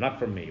Word. Not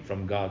from me,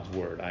 from God's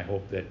Word. I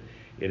hope that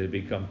it has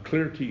become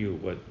clear to you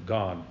what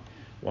God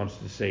wants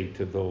to say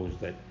to those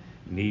that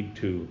need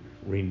to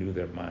renew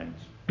their minds.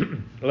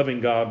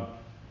 Loving God,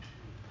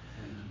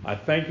 I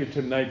thank you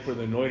tonight for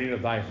the anointing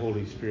of thy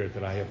Holy Spirit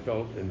that I have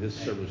felt in this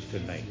service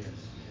tonight.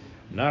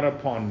 Not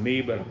upon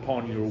me, but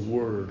upon your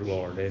word,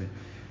 Lord. And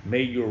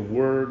may your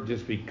word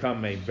just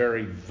become a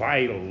very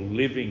vital,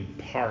 living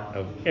part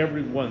of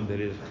everyone that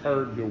has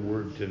heard your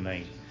word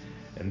tonight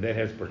and that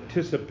has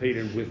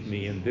participated with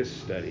me in this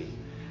study.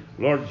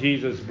 Lord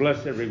Jesus,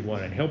 bless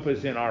everyone and help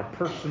us in our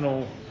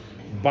personal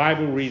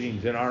Bible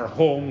readings in our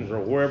homes or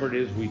wherever it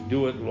is we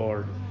do it,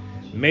 Lord.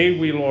 May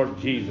we, Lord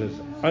Jesus,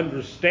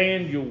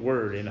 understand your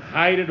word and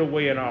hide it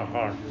away in our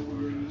hearts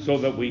so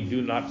that we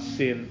do not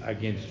sin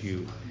against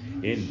you.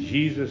 In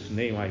Jesus'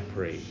 name I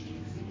pray.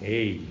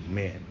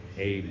 Amen.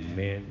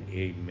 Amen.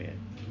 Amen.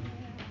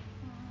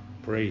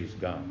 Praise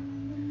God.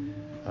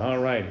 All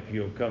right, if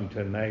you'll come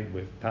tonight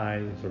with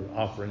tithes or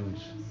offerings,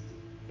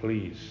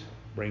 please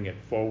bring it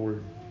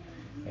forward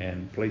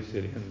and place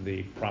it in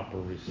the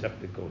proper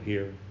receptacle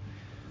here.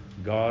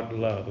 God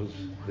loves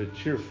the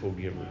cheerful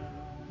giver.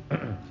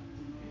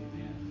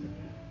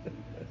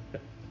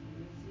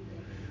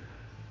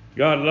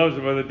 God loves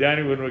it, Brother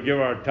Danny, when we give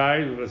our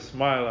tithes with a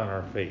smile on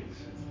our face.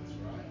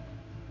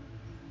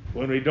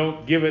 When we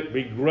don't give it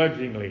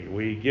begrudgingly,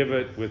 we give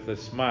it with a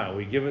smile.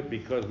 We give it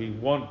because we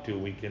want to.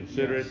 We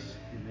consider it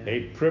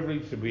a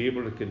privilege to be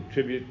able to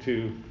contribute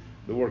to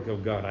the work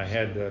of God. I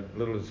had a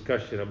little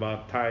discussion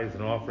about tithes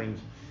and offerings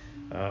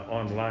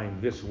online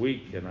this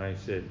week, and I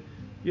said,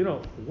 you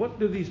know, what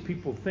do these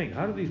people think?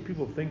 How do these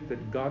people think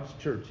that God's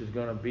church is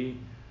going to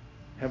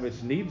have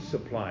its needs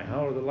supplied?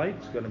 How are the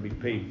lights going to be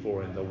paid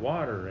for, and the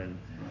water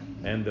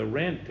and the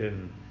rent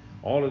and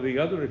all of the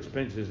other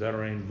expenses that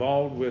are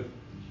involved with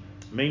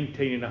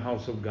maintaining the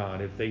house of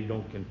God if they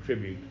don't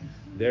contribute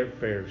their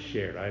fair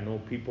share? I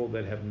know people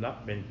that have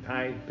not been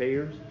tithe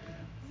payers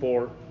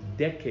for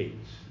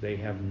decades. They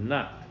have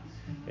not.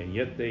 And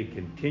yet they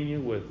continue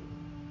with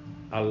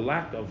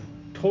a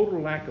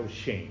total lack of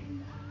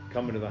shame,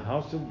 come to the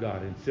house of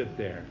God and sit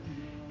there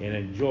and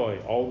enjoy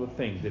all the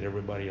things that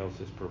everybody else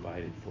has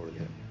provided for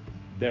them.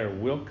 There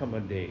will come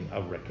a day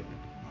of reckoning.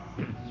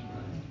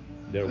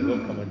 There will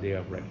come a day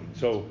of reckoning.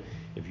 So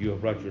if you have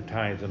brought your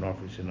tithes and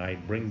offerings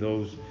tonight, bring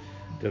those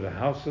to the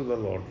house of the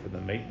Lord for the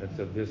maintenance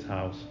of this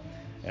house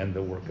and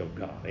the work of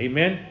God.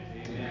 Amen?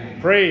 Amen.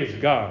 Praise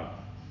God.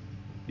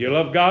 Do you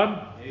love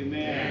God?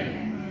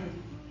 Amen.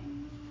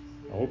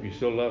 I hope you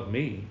still love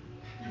me.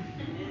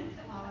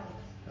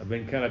 I've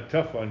been kind of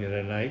tough on you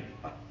tonight,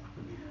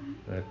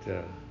 but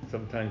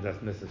sometimes that's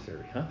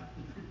necessary, huh?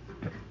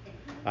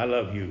 I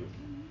love you.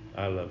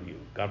 I love you.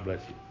 God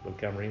bless you. Look,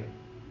 Camarina.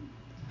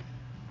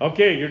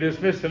 Okay, you're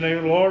dismissed in the name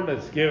of the Lord.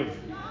 Let's give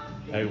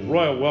a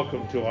royal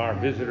welcome to our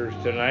visitors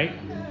tonight.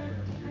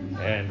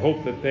 and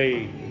hope that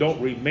they don't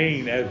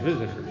remain as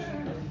visitors.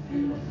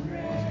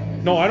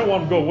 No, I don't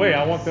want them to go away.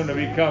 I want them to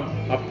become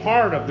a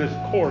part of this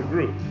core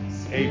group.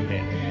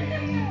 Amen.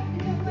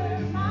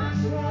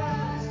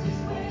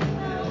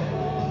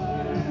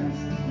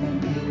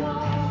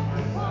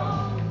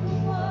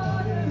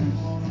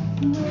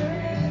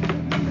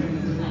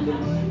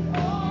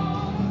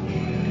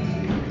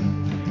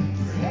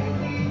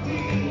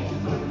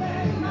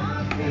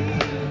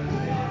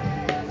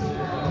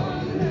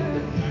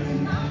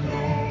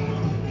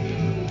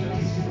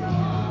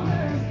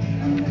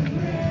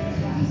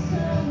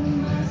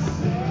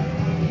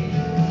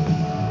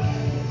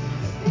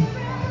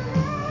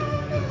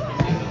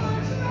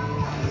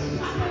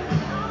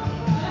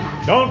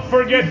 Don't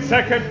forget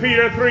 2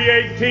 Peter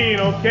 3:18,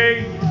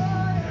 okay?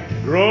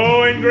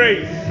 Grow in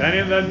grace and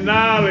in the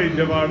knowledge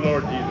of our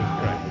Lord Jesus